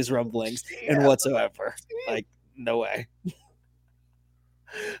about these rumblings and whatsoever. Like, no way.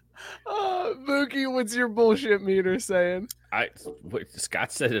 Mookie, what's your bullshit meter saying?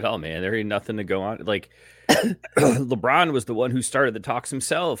 Scott said it all, man. There ain't nothing to go on. Like, LeBron was the one who started the talks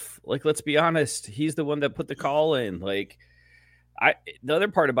himself. Like, let's be honest. He's the one that put the call in. Like, the other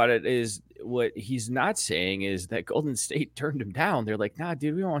part about it is what he's not saying is that Golden State turned him down. They're like, nah,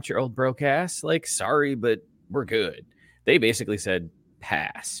 dude, we don't want your old broke ass. Like, sorry, but we're good. They basically said,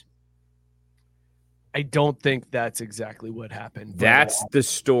 pass. I don't think that's exactly what happened. That's the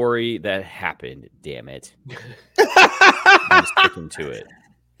story that happened. Damn it. I'm sticking to it.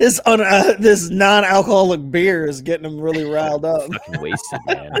 This non-alcoholic beer is getting him really riled up. Fucking wasted,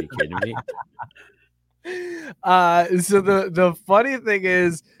 man. Are you kidding me? So the funny thing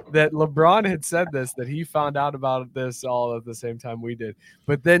is that LeBron had said this, that he found out about this all at the same time we did.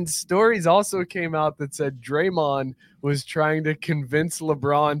 But then stories also came out that said Draymond was trying to convince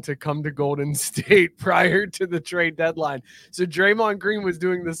LeBron to come to Golden State prior to the trade deadline. So Draymond Green was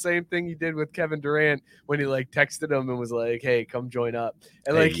doing the same thing he did with Kevin Durant when he texted him and was like, hey, come join up.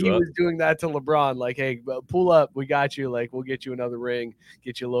 And he was doing that to LeBron, like, hey, pull up, we got you. Like, we'll get you another ring,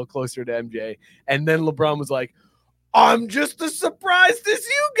 get you a little closer to MJ. And then LeBron was like, I'm just as surprised as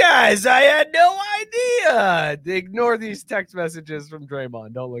you guys. I had no idea. Ignore these text messages from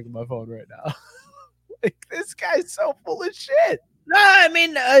Draymond. Don't look at my phone right now. This guy's so full of shit. No, I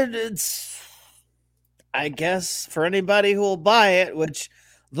mean, it's, I guess, for anybody who will buy it, which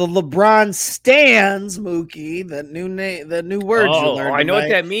the LeBron stands, Mookie, the new word you learned. I know tonight. what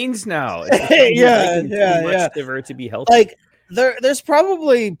that means now. Yeah. For it to be healthy. Like, there's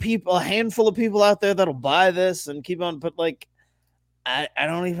probably a handful of people out there that'll buy this and keep on, but I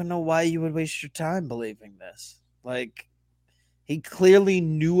don't even know why you would waste your time believing this. Like, he clearly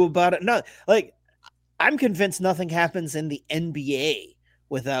knew about it. No, I'm convinced nothing happens in the NBA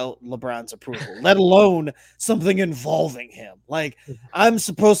without LeBron's approval, let alone something involving him. Like, I'm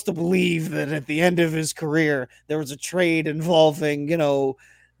supposed to believe that at the end of his career, there was a trade involving,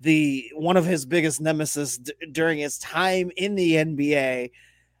 one of his biggest nemesis during his time in the NBA,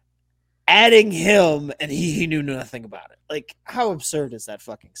 adding him, and he knew nothing about it. Like, how absurd does that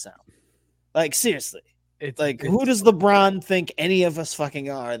fucking sound? Like, seriously. It's who does LeBron think any of us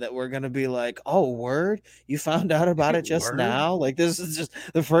fucking are that we're going to be like, oh, word? You found out about it just now? Like, this is just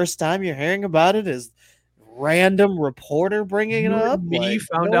the first time you're hearing about it is random reporter bringing it up? We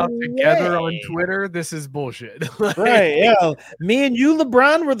found out together on Twitter. This is bullshit. Right, yeah. Me and you,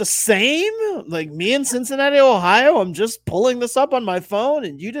 LeBron, were the same? Like, me in Cincinnati, Ohio, I'm just pulling this up on my phone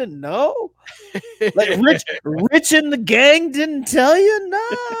and you didn't know? Like, Rich and the gang didn't tell you?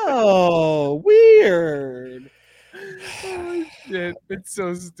 No. Weird. Oh, shit. It's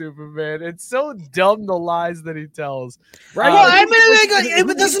so stupid, man. It's so dumb, the lies that he tells. Right. Well, I mean,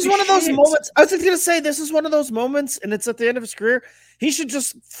 but this is one of those moments. I was just going to say, this is one of those moments, and it's at the end of his career. He should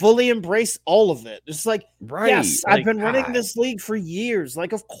just fully embrace all of it. Just like, yes, I've been running this league for years.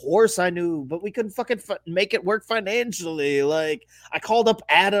 Like, of course I knew, but we couldn't fucking make it work financially. Like, I called up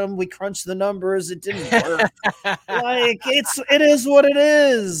Adam. We crunched the numbers. It didn't work. It is what it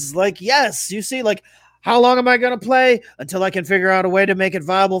is. Like, yes, you see, like, how long am I going to play? Until I can figure out a way to make it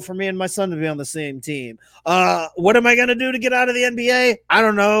viable for me and my son to be on the same team. What am I going to do to get out of the NBA? I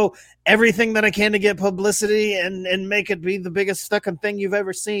don't know. everything that I can to get publicity and make it be the biggest fucking thing you've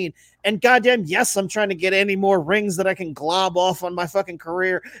ever seen. And goddamn, yes, I'm trying to get any more rings that I can glob off on my fucking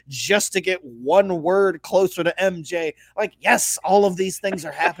career just to get one word closer to MJ. Like, yes, all of these things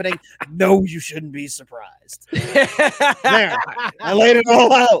are happening. No, you shouldn't be surprised. There, I laid it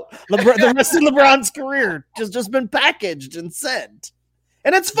all out. The rest of LeBron's career just been packaged and sent.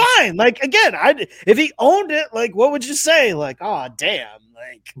 And it's fine. Like, again, if he owned it, like, what would you say? Like, oh, damn.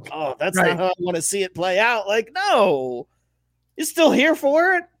 Like, oh, that's not how I want to see it play out. Like, no. You're still here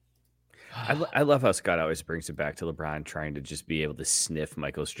for it? I love how Scott always brings it back to LeBron trying to just be able to sniff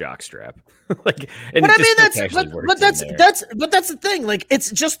Michael's jockstrap. Like, and but I mean, that's the thing. Like, it's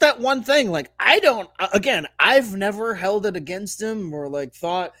just that one thing. Like, I've never held it against him or like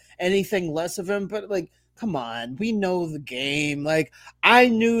thought anything less of him. But like, come on, we know the game. Like, I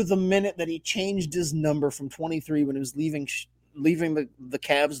knew the minute that he changed his number from 23 when he was leaving the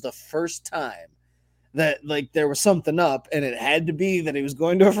Cavs the first time, that like there was something up, and it had to be that he was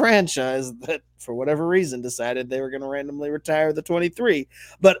going to a franchise that for whatever reason decided they were going to randomly retire the 23.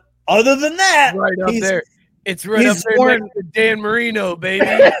 But other than that, right up there, it's right up there next to Dan Marino, baby.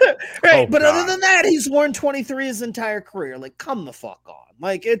 Right, but other than that, he's worn 23 his entire career. Like, come the fuck on.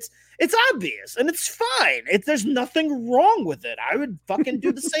 Like, it's obvious and it's fine. There's nothing wrong with it. I would fucking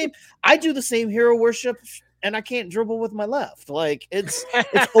do the same. I do the same hero worship, and I can't dribble with my left. Like, it's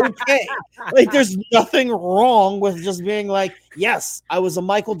okay. Like, there's nothing wrong with just being like, yes, I was a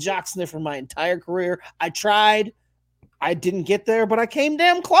Michael Jackson for my entire career. I tried. I didn't get there, but I came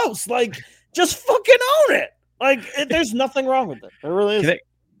damn close. Like, just fucking own it. Like, there's nothing wrong with it. There really is.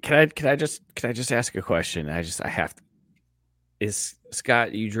 Can I just ask a question? I have to. Is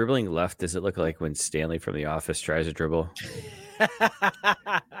Scott, you dribbling left? Does it look like when Stanley from The Office tries to dribble?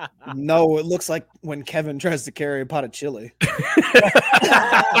 No, it looks like when Kevin tries to carry a pot of chili.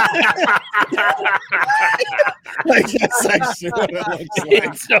 Like, that's actually what it looks like.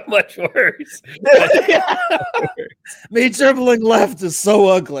 It's so much worse. Me dribbling left is so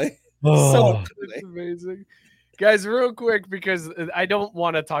ugly. So ugly. It's amazing. Guys, real quick, because I don't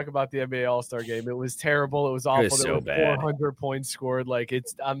want to talk about the NBA All-Star game. It was terrible. It was awful. It was so bad. 400 points scored. Like,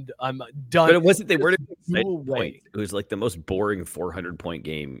 I'm done. But it wasn't. They weren't point. It was like the most boring 400-point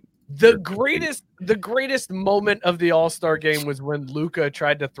game. The greatest moment of the All-Star game was when Luka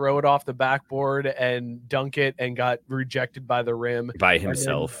tried to throw it off the backboard and dunk it and got rejected by the rim by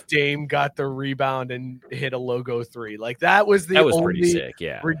himself. Dame got the rebound and hit a logo three. Like, that was only pretty sick,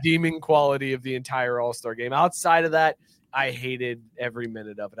 yeah, redeeming quality of the entire All-Star game. Outside of that, I hated every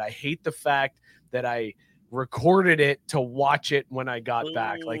minute of it. I hate the fact that I recorded it to watch it when I got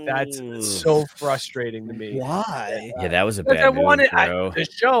back. Like, that's so frustrating to me. Why? Yeah, that was a bad move, bro. The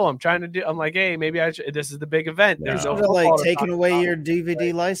show I'm trying to do. I'm like, hey, maybe this is the big event. No. There's like taking away your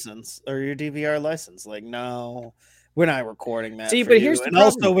DVD license or your DVR license. Like, no, we're not recording that. See, but here's the problem.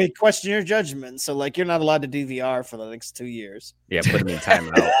 Also, we question your judgment. So, like, you're not allowed to DVR for the next 2 years. Yeah, put them in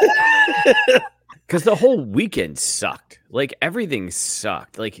timeout. Because the whole weekend sucked. Like, everything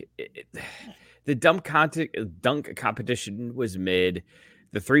sucked. Like, the dunk competition was mid.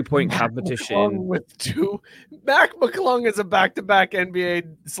 The 3-point competition with Mac McClung is a back-to-back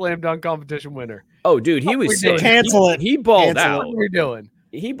NBA slam dunk competition winner. Oh, dude, he was sick. Cancel it. He balled out. What are we doing?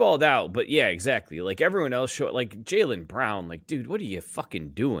 He balled out, but yeah, exactly. Like, everyone else showed, like Jaylen Brown. Like, dude, what are you fucking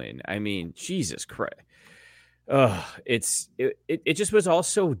doing? I mean, Jesus Christ. It just was all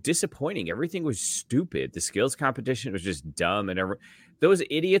so disappointing. Everything was stupid. The skills competition was just dumb, and those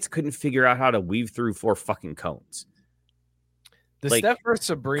idiots couldn't figure out how to weave through 4 fucking cones. The Steph versus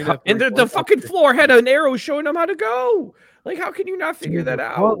Sabrina, and the fucking floor had an arrow showing them how to go. Like, how can you not figure that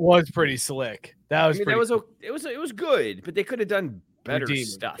out? It was pretty slick. It was good, but they could have done better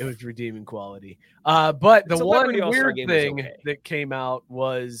stuff. It was redeeming quality. But the one weird thing that came out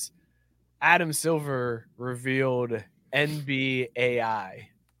was Adam Silver revealed NBAI.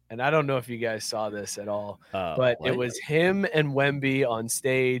 And I don't know if you guys saw this at all, but it was him and Wemby on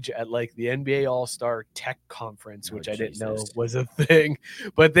stage at like the NBA All-Star Tech Conference, which I didn't know was a thing.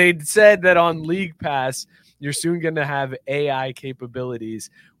 But they said that on League Pass, you're soon going to have AI capabilities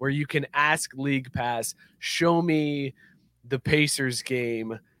where you can ask League Pass, show me the Pacers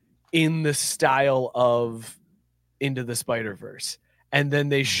game in the style of Into the Spider-Verse. And then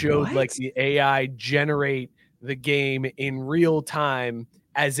they showed like the AI generate the game in real time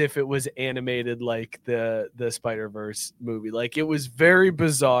as if it was animated like the Spider-Verse movie. Like, it was very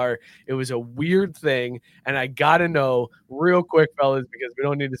bizarre. It was a weird thing. And I got to know real quick, fellas, because we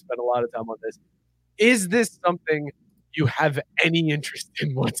don't need to spend a lot of time on this. Is this something you have any interest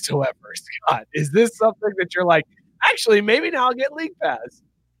in whatsoever, Scott? Is this something that you're like, actually, maybe now I'll get League Pass?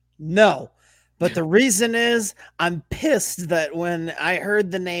 No. But the reason is I'm pissed that when I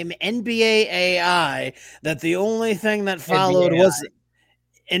heard the name NBA AI, that the only thing that followed was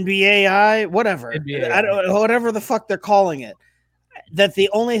NBAI, whatever. NBA. I don't, whatever the fuck they're calling it. That the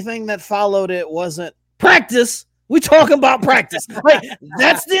only thing that followed it wasn't practice. We talking about practice. Like,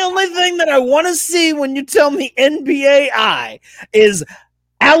 that's the only thing that I want to see when you tell me NBAI is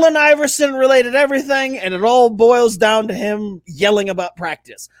Allen Iverson related everything, and it all boils down to him yelling about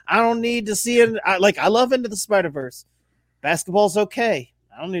practice. I don't need to see it. I love Into the Spider-Verse. Basketball's okay.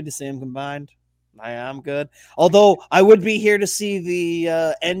 I don't need to see them combined. I'm good. Although I would be here to see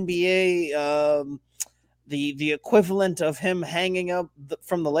the NBA, the equivalent of him hanging up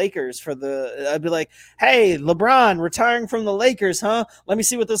from the Lakers for the. I'd be like, hey, LeBron retiring from the Lakers, huh? Let me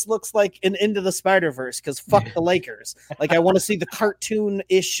see what this looks like in Into the Spider-Verse, because fuck the Lakers. Like, I want to see the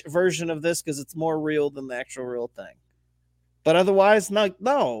cartoon-ish version of this because it's more real than the actual real thing. But otherwise,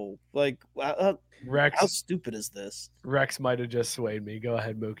 no. Like, Rex, how stupid is this? Rex might have just swayed me. Go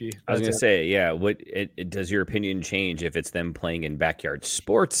ahead, Mookie. I was going to say, yeah. Does your opinion change if it's them playing in backyard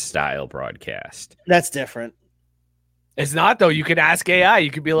sports style broadcast? That's different. It's not, though. You could ask AI. You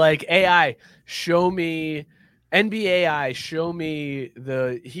could be like, AI, show me NBAI, show me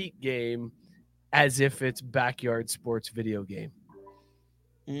the Heat game as if it's backyard sports video game.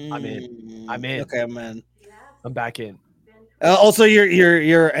 I'm in. Okay, I'm in. I'm back in. Also,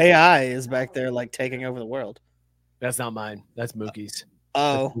 your AI is back there, like, taking over the world. That's not mine. That's Mookie's.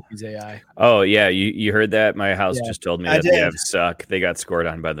 Oh, Mookie's AI. Oh yeah, you heard that? My house just told me I that did. the Avs suck. They got scored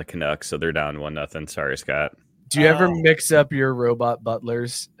on by the Canucks, so they're down 1-0. Sorry, Scott. Do you ever mix up your robot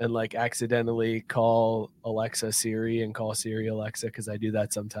butlers and like accidentally call Alexa Siri and call Siri Alexa? Because I do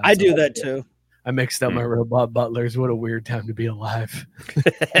that sometimes. I do that too. I mixed up my robot butlers. What a weird time to be alive.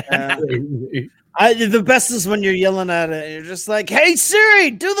 The best is when you're yelling at it and you're just like, hey Siri,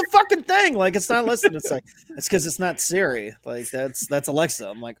 do the fucking thing. Like, it's not listening. It's like, it's because it's not Siri. Like, that's Alexa.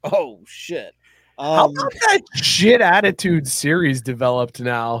 I'm like, oh shit. How about that shit attitude Siri's developed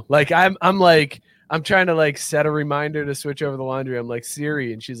now? Like, I'm trying to like set a reminder to switch over the laundry. I'm like,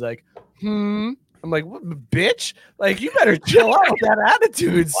 Siri, and she's like, I'm like, what, bitch? Like, you better chill out with that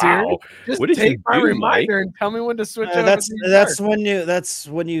attitude, Siri. Wow. Just What did take you my do, reminder and tell me when to switch over. That's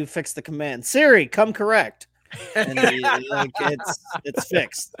when you fix the command. Siri, come correct. And it's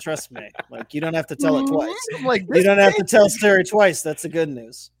fixed. Trust me. Like, you don't have to tell it twice. I'm like, You don't have to tell Siri twice. That's the good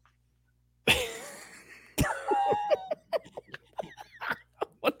news.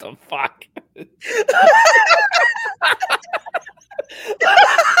 What the fuck?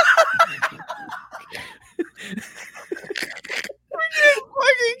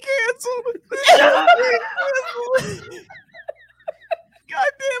 fucking canceled.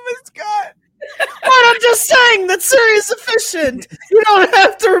 God damn it, Scott. But I'm just saying that Siri is efficient. You don't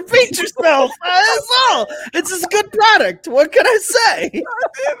have to repeat yourself. That's all. It's a good product. What can I say?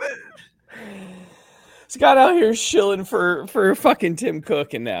 God damn it. Scott out here shilling for fucking Tim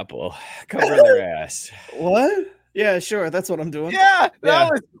Cook and Apple, covering their ass. What? Yeah, sure. That's what I'm doing. Yeah, that Yeah.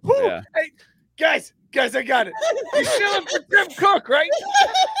 was. Woo. Yeah. Hey, guys, I got it. He's shilling for Tim Cook, right?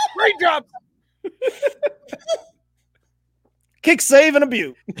 Great job. Kick, save, and a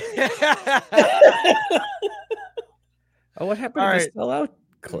butte. Oh, what happened All to right. the sellout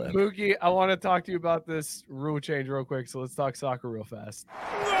clip? Mookie, I want to talk to you about this rule change real quick. So let's talk soccer real fast.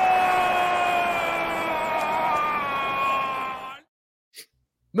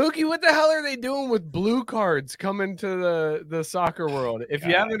 Mookie, what the hell are they doing with blue cards coming to the soccer world? If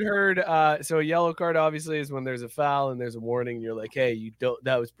you haven't heard, so a yellow card obviously is when there's a foul and there's a warning. And you're like, hey,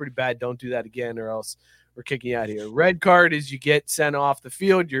 that was pretty bad. Don't do that again, or else we're kicking you out of here. Red card is you get sent off the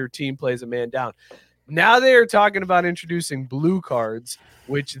field. Your team plays a man down. Now they are talking about introducing blue cards,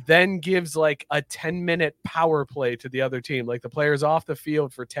 which then gives like a 10-minute power play to the other team. Like the player's off the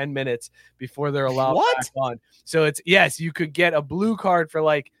field for 10 minutes before they're allowed back on. So it's, yes, you could get a blue card for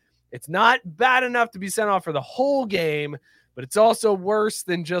like, it's not bad enough to be sent off for the whole game, but it's also worse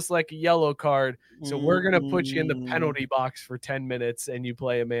than just like a yellow card. So we're going to put you in the penalty box for 10 minutes and you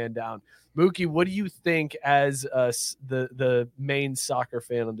play a man down. Mookie, what do you think as the main soccer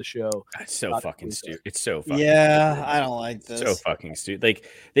fan on the show? It's so fucking stupid. It's so fucking Yeah, I don't like this. so fucking stupid. Like,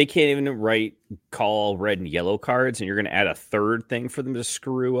 they can't even call red and yellow cards, and you're going to add a third thing for them to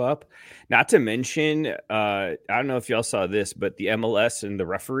screw up. Not to mention, I don't know if y'all saw this, but the MLS and the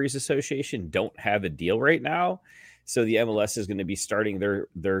Referees Association don't have a deal right now. So the MLS is going to be starting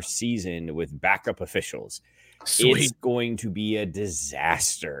their season with backup officials. Sweet. It's going to be a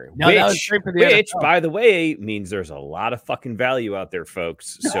disaster. No, that was great for the which, NFL. by the way, means there's a lot of fucking value out there,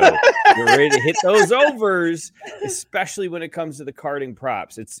 folks. So you're ready to hit those overs, especially when it comes to the carding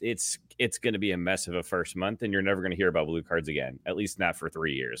props. It's going to be a mess of a first month, and you're never going to hear about blue cards again, at least not for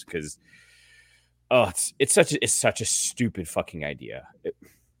 3 years, because it's such a stupid fucking idea.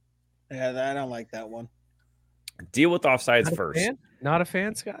 Yeah, I don't like that one. Deal with offsides first. Not a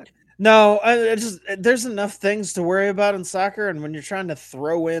fan, Scott? No, I just there's enough things to worry about in soccer, and when you're trying to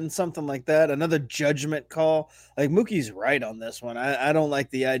throw in something like that, another judgment call, like Mookie's right on this one. I don't like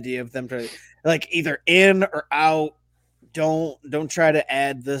the idea of them to like either in or out. Don't try to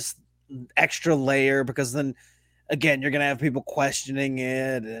add this extra layer, because then again you're gonna have people questioning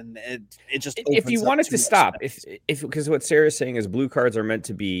it, and it just if you opens want up it too to much stop, space. if because what Sarah's saying is blue cards are meant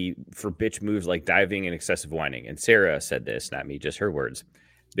to be for bitch moves like diving and excessive whining, and Sarah said this, not me, just her words.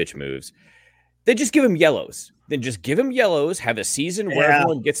 Bitch moves. Then just give them yellows. Then just give them yellows. Have a season where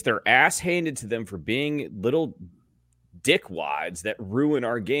everyone gets their ass handed to them for being little dickwads that ruin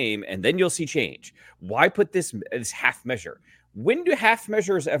our game, and then you'll see change. Why put this as half measure? When do half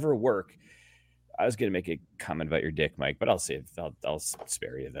measures ever work? I was going to make a comment about your dick, Mike, but I'll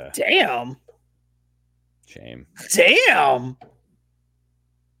spare you the Damn.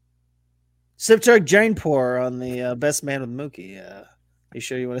 Sip Chug Jainpur on the best man with Mookie. You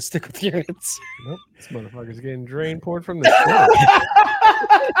sure you want to stick with your hits? Nope. This motherfucker's getting drain poured from the show.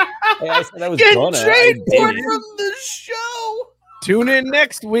 Hey, I said I was Get gonna. drain poured from the show. Tune in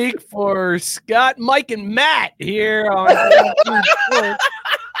next week for Scott, Mike, and Matt here on Sports.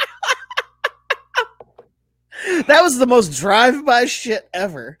 That was the most drive-by shit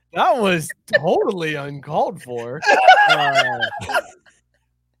ever. That was totally uncalled for.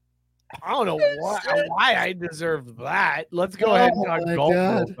 I don't know why I deserve that. Let's go ahead and talk golf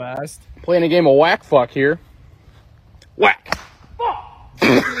real fast. Playing a game of whack fuck here. Whack.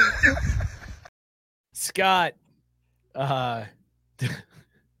 Scott,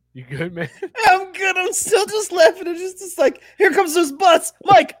 you good, man? I'm good. I'm still just laughing. It's just like, here comes those butts.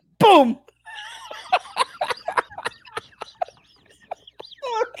 Mike, boom.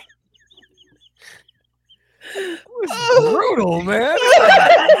 Brutal, man.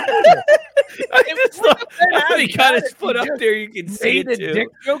 He got his foot up there. You can see Made it a too. dick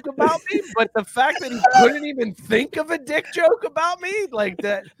joke about me, but the fact that he couldn't even think of a dick joke about me, like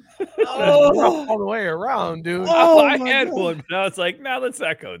that, all the way around, dude. Oh, I my had God. one, but I was like, "No, let's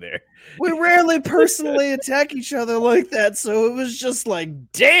not go there." We rarely personally attack each other like that, so it was just like,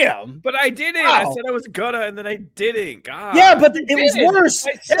 damn. But I didn't. Wow. I said I was gonna, and then I didn't. God. Yeah, but it was did. worse.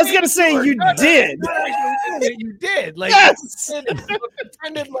 I was gonna say you did. You did. Like, Yes. you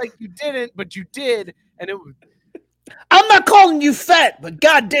pretended like you didn't, but you did, and it was. I'm not calling you fat, but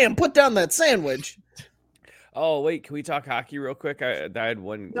goddamn, put down that sandwich. Oh wait, can we talk hockey real quick? I had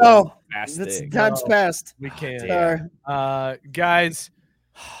one. No, one fast That's thing. time's passed. We can't. Sorry. Guys,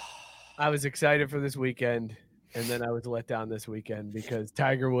 I was excited for this weekend, and then I was let down this weekend because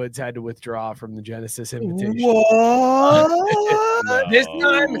Tiger Woods had to withdraw from the Genesis Invitation. What? This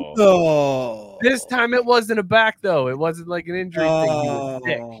time, Oh. this time it wasn't a back though. It wasn't like an injury thing. He was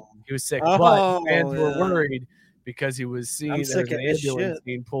sick. He was sick, but fans were worried because he was seen. I'm There was sick an of this ambulance shit.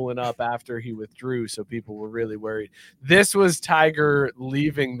 scene pulling up after he withdrew, so people were really worried. This was Tiger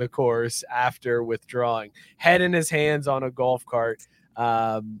leaving the course after withdrawing, head in his hands on a golf cart.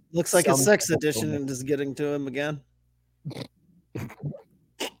 Looks like a Some sex people addiction and is getting to him again.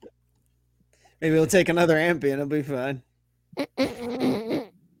 Maybe he'll take another Ambien. It'll be fine.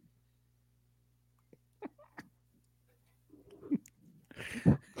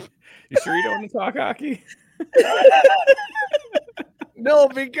 You sure you don't want to talk hockey? No,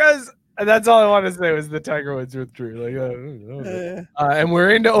 because that's all I wanted to say was the Tiger Woods withdrew. Like, and we're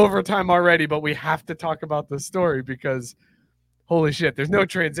into overtime already, but we have to talk about the story because holy shit, there's no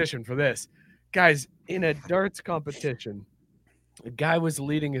transition for this. Guys, in a darts competition, a guy was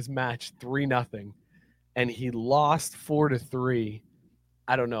leading his match 3-0, and he lost 4-3.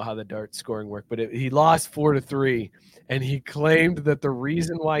 I don't know how the darts scoring worked, but he lost 4-3, and he claimed that the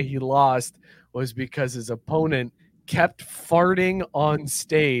reason why he lost was because his opponent kept farting on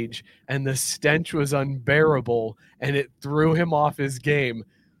stage and the stench was unbearable and it threw him off his game.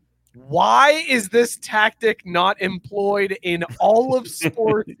 Why is this tactic not employed in all of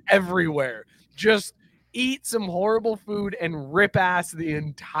sports everywhere? Just eat some horrible food and rip ass the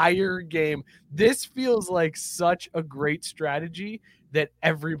entire game. This feels like such a great strategy that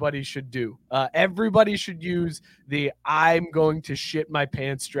everybody should do. Everybody should use the I'm going to shit my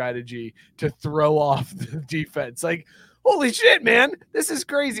pants strategy to throw off the defense. Like, holy shit, man. This is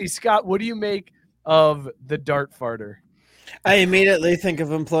crazy. Scott, what do you make of the dart farter? I immediately think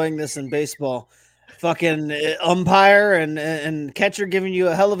of employing this in baseball. Fucking umpire and catcher giving you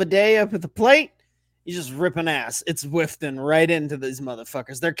a hell of a day up at the plate. You just ripping ass. It's whiffing right into these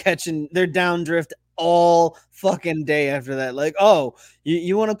motherfuckers. They're down drift all fucking day after that. Like, oh,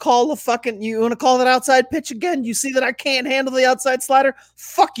 you want to call that outside pitch again? You see that I can't handle the outside slider?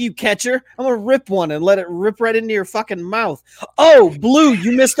 Fuck you, catcher. I'm gonna rip one and let it rip right into your fucking mouth. Oh, Blue,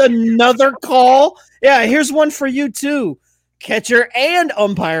 you missed another call? Yeah, here's one for you too. Catcher and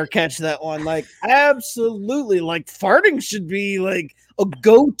umpire catch that one. Like, absolutely. Like, farting should be like a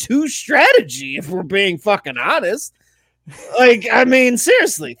go-to strategy if we're being fucking honest. Like, I mean,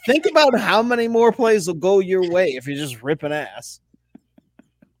 seriously, think about how many more plays will go your way if you're just ripping ass.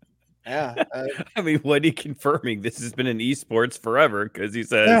 Yeah. I mean, Whitey confirming this has been in esports forever because he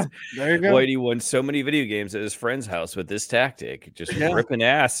says there you go. Whitey won so many video games at his friend's house with this tactic, just ripping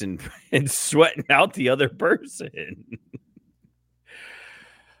ass and sweating out the other person.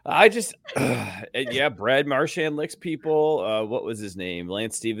 I just, Brad Marchand licks people. What was his name?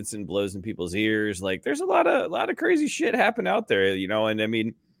 Lance Stevenson blows in people's ears. Like, there's a lot of crazy shit happen out there, you know. And I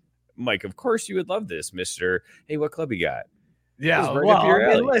mean, Mike, of course you would love this, Mister. Hey, what club you got? Yeah, well,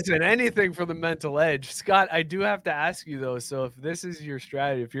 I mean, listen, anything for the mental edge. Scott, I do have to ask you though. So if this is your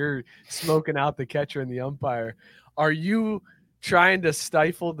strategy, if you're smoking out the catcher and the umpire, are you trying to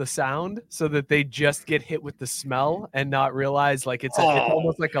stifle the sound so that they just get hit with the smell and not realize like it's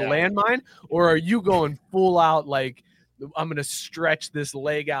almost like a landmine? Or are you going full out like, I'm going to stretch this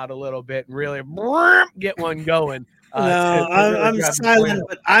leg out a little bit and really get one going? No, I'm silent,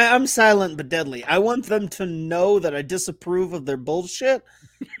 but I'm silent but deadly. I want them to know that I disapprove of their bullshit,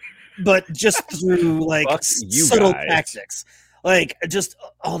 but just through like subtle tactics. Like, just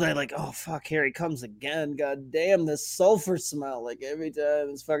all day, like, oh, fuck, here he comes again. God damn, this sulfur smell. Like, every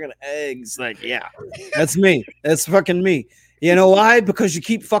time it's fucking eggs. Like, yeah, that's me. That's fucking me. You know why? Because you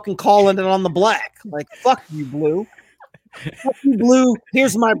keep fucking calling it on the black. Like, fuck you, Blue. Fuck you, Blue.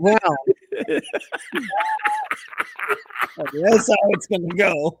 Here's my brown. Okay, that's how it's going to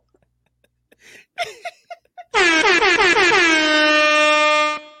go.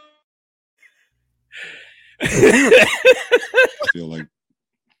 I feel like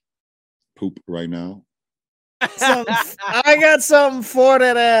poop right now. I got something for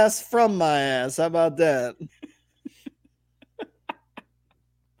that ass from my ass. How about that?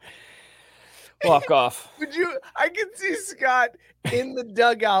 Walk off. I can see Scott in the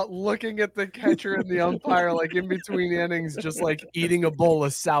dugout looking at the catcher and the umpire, like in between innings, just like eating a bowl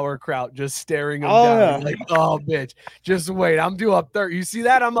of sauerkraut, just staring him down. Yeah. Like, oh, bitch, just wait. I'm due up third. You see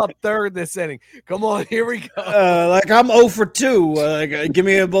that? I'm up third this inning. Come on, here we go. Like, I'm 0 for 2. Give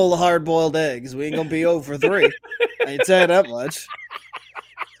me a bowl of hard-boiled eggs. We ain't going to be 0 for 3. I ain't saying that much.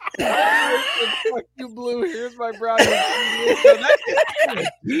 Fuck you, Blue. Here's my brown.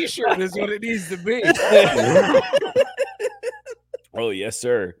 That t-shirt is what it needs to be. Oh, yes,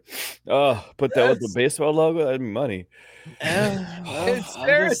 sir. Oh, put that with the baseball logo. That'd be money. It's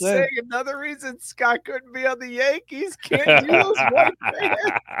Sarah saying another reason Scott couldn't be on the Yankees. Can't use white pants.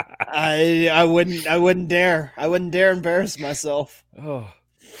 I wouldn't dare. I wouldn't dare embarrass myself. Oh.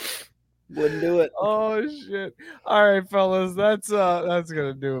 Wouldn't do it. Oh shit! All right, fellas, that's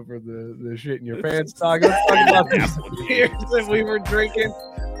gonna do it for the shit in your pants talk. Let's talk about these beers that we were drinking.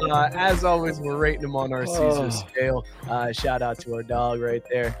 As always, we're rating them on our Caesar scale. Shout out to our dog right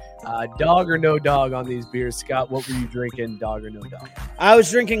there. Dog or no dog on these beers, Scott? What were you drinking? Dog or no dog? I was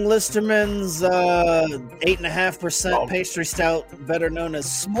drinking Listerman's 8.5% pastry stout, better known as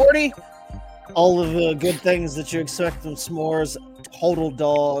S'morty. All of the good things that you expect from s'mores. Total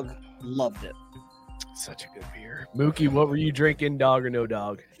dog. Loved it. Such a good beer. Mookie, what were you drinking? Dog or no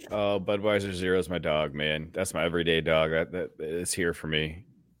dog? Oh, Budweiser Zero is my dog, man. That's my everyday dog. That is here for me.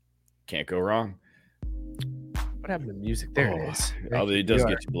 Can't go wrong. What happened to music? There it is. Although it does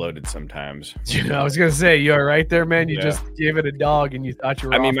get you bloated sometimes. I was gonna say, you all right there, man? You just gave it a dog and you thought you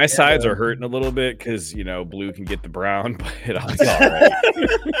were. I mean, my sides are hurting a little bit because Blue can get the brown, but it's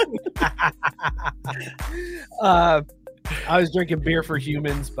all right. I was drinking Beer for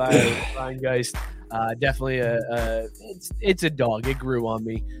Humans by Rheingeist. Definitely it's a dog. It grew on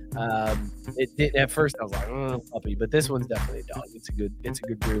me. It did at first. I was like, puppy, but this one's definitely a dog. It's a good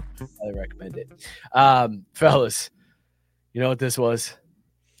brew. I recommend it. Fellas, you know what this was?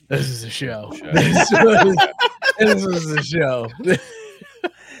 This is a show. This was a show.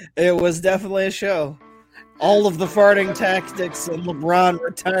 It was definitely a show. all of the farting tactics and LeBron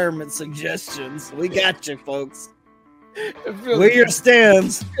retirement suggestions. We got you, folks. Where your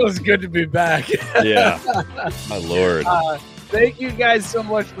stands. It feels good to be back. Yeah. My Lord. Thank you guys so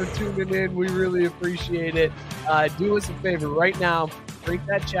much for tuning in. We really appreciate it. Do us a favor right now. Break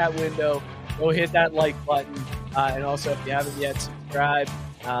that chat window. Go hit that like button. And also, if you haven't yet, subscribe.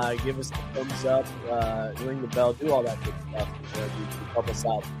 Give us the thumbs up. Ring the bell. Do all that good stuff. Help us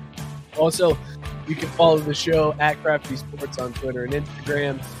out. Also, you can follow the show at Crafty Sports on Twitter and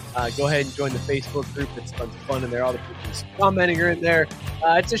Instagram. Go ahead and join the Facebook group. It's tons of fun in there. All the people commenting are in there.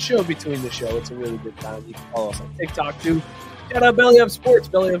 It's a show between the show. It's a really good time. You can follow us on TikTok too. Shout out Belly Up Sports,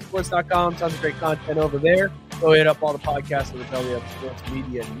 bellyupsports.com. Tons of great content over there. Go hit up all the podcasts on the Belly Up Sports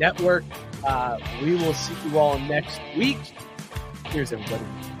Media Network. We will see you all next week. Cheers, everybody.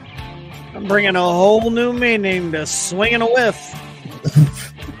 I'm bringing a whole new meaning to swinging a whiff.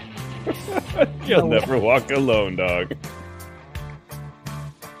 You'll never walk alone, dog.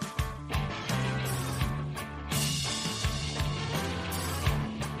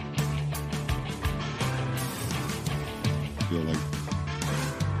 I feel like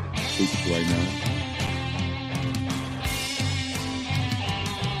poop right now.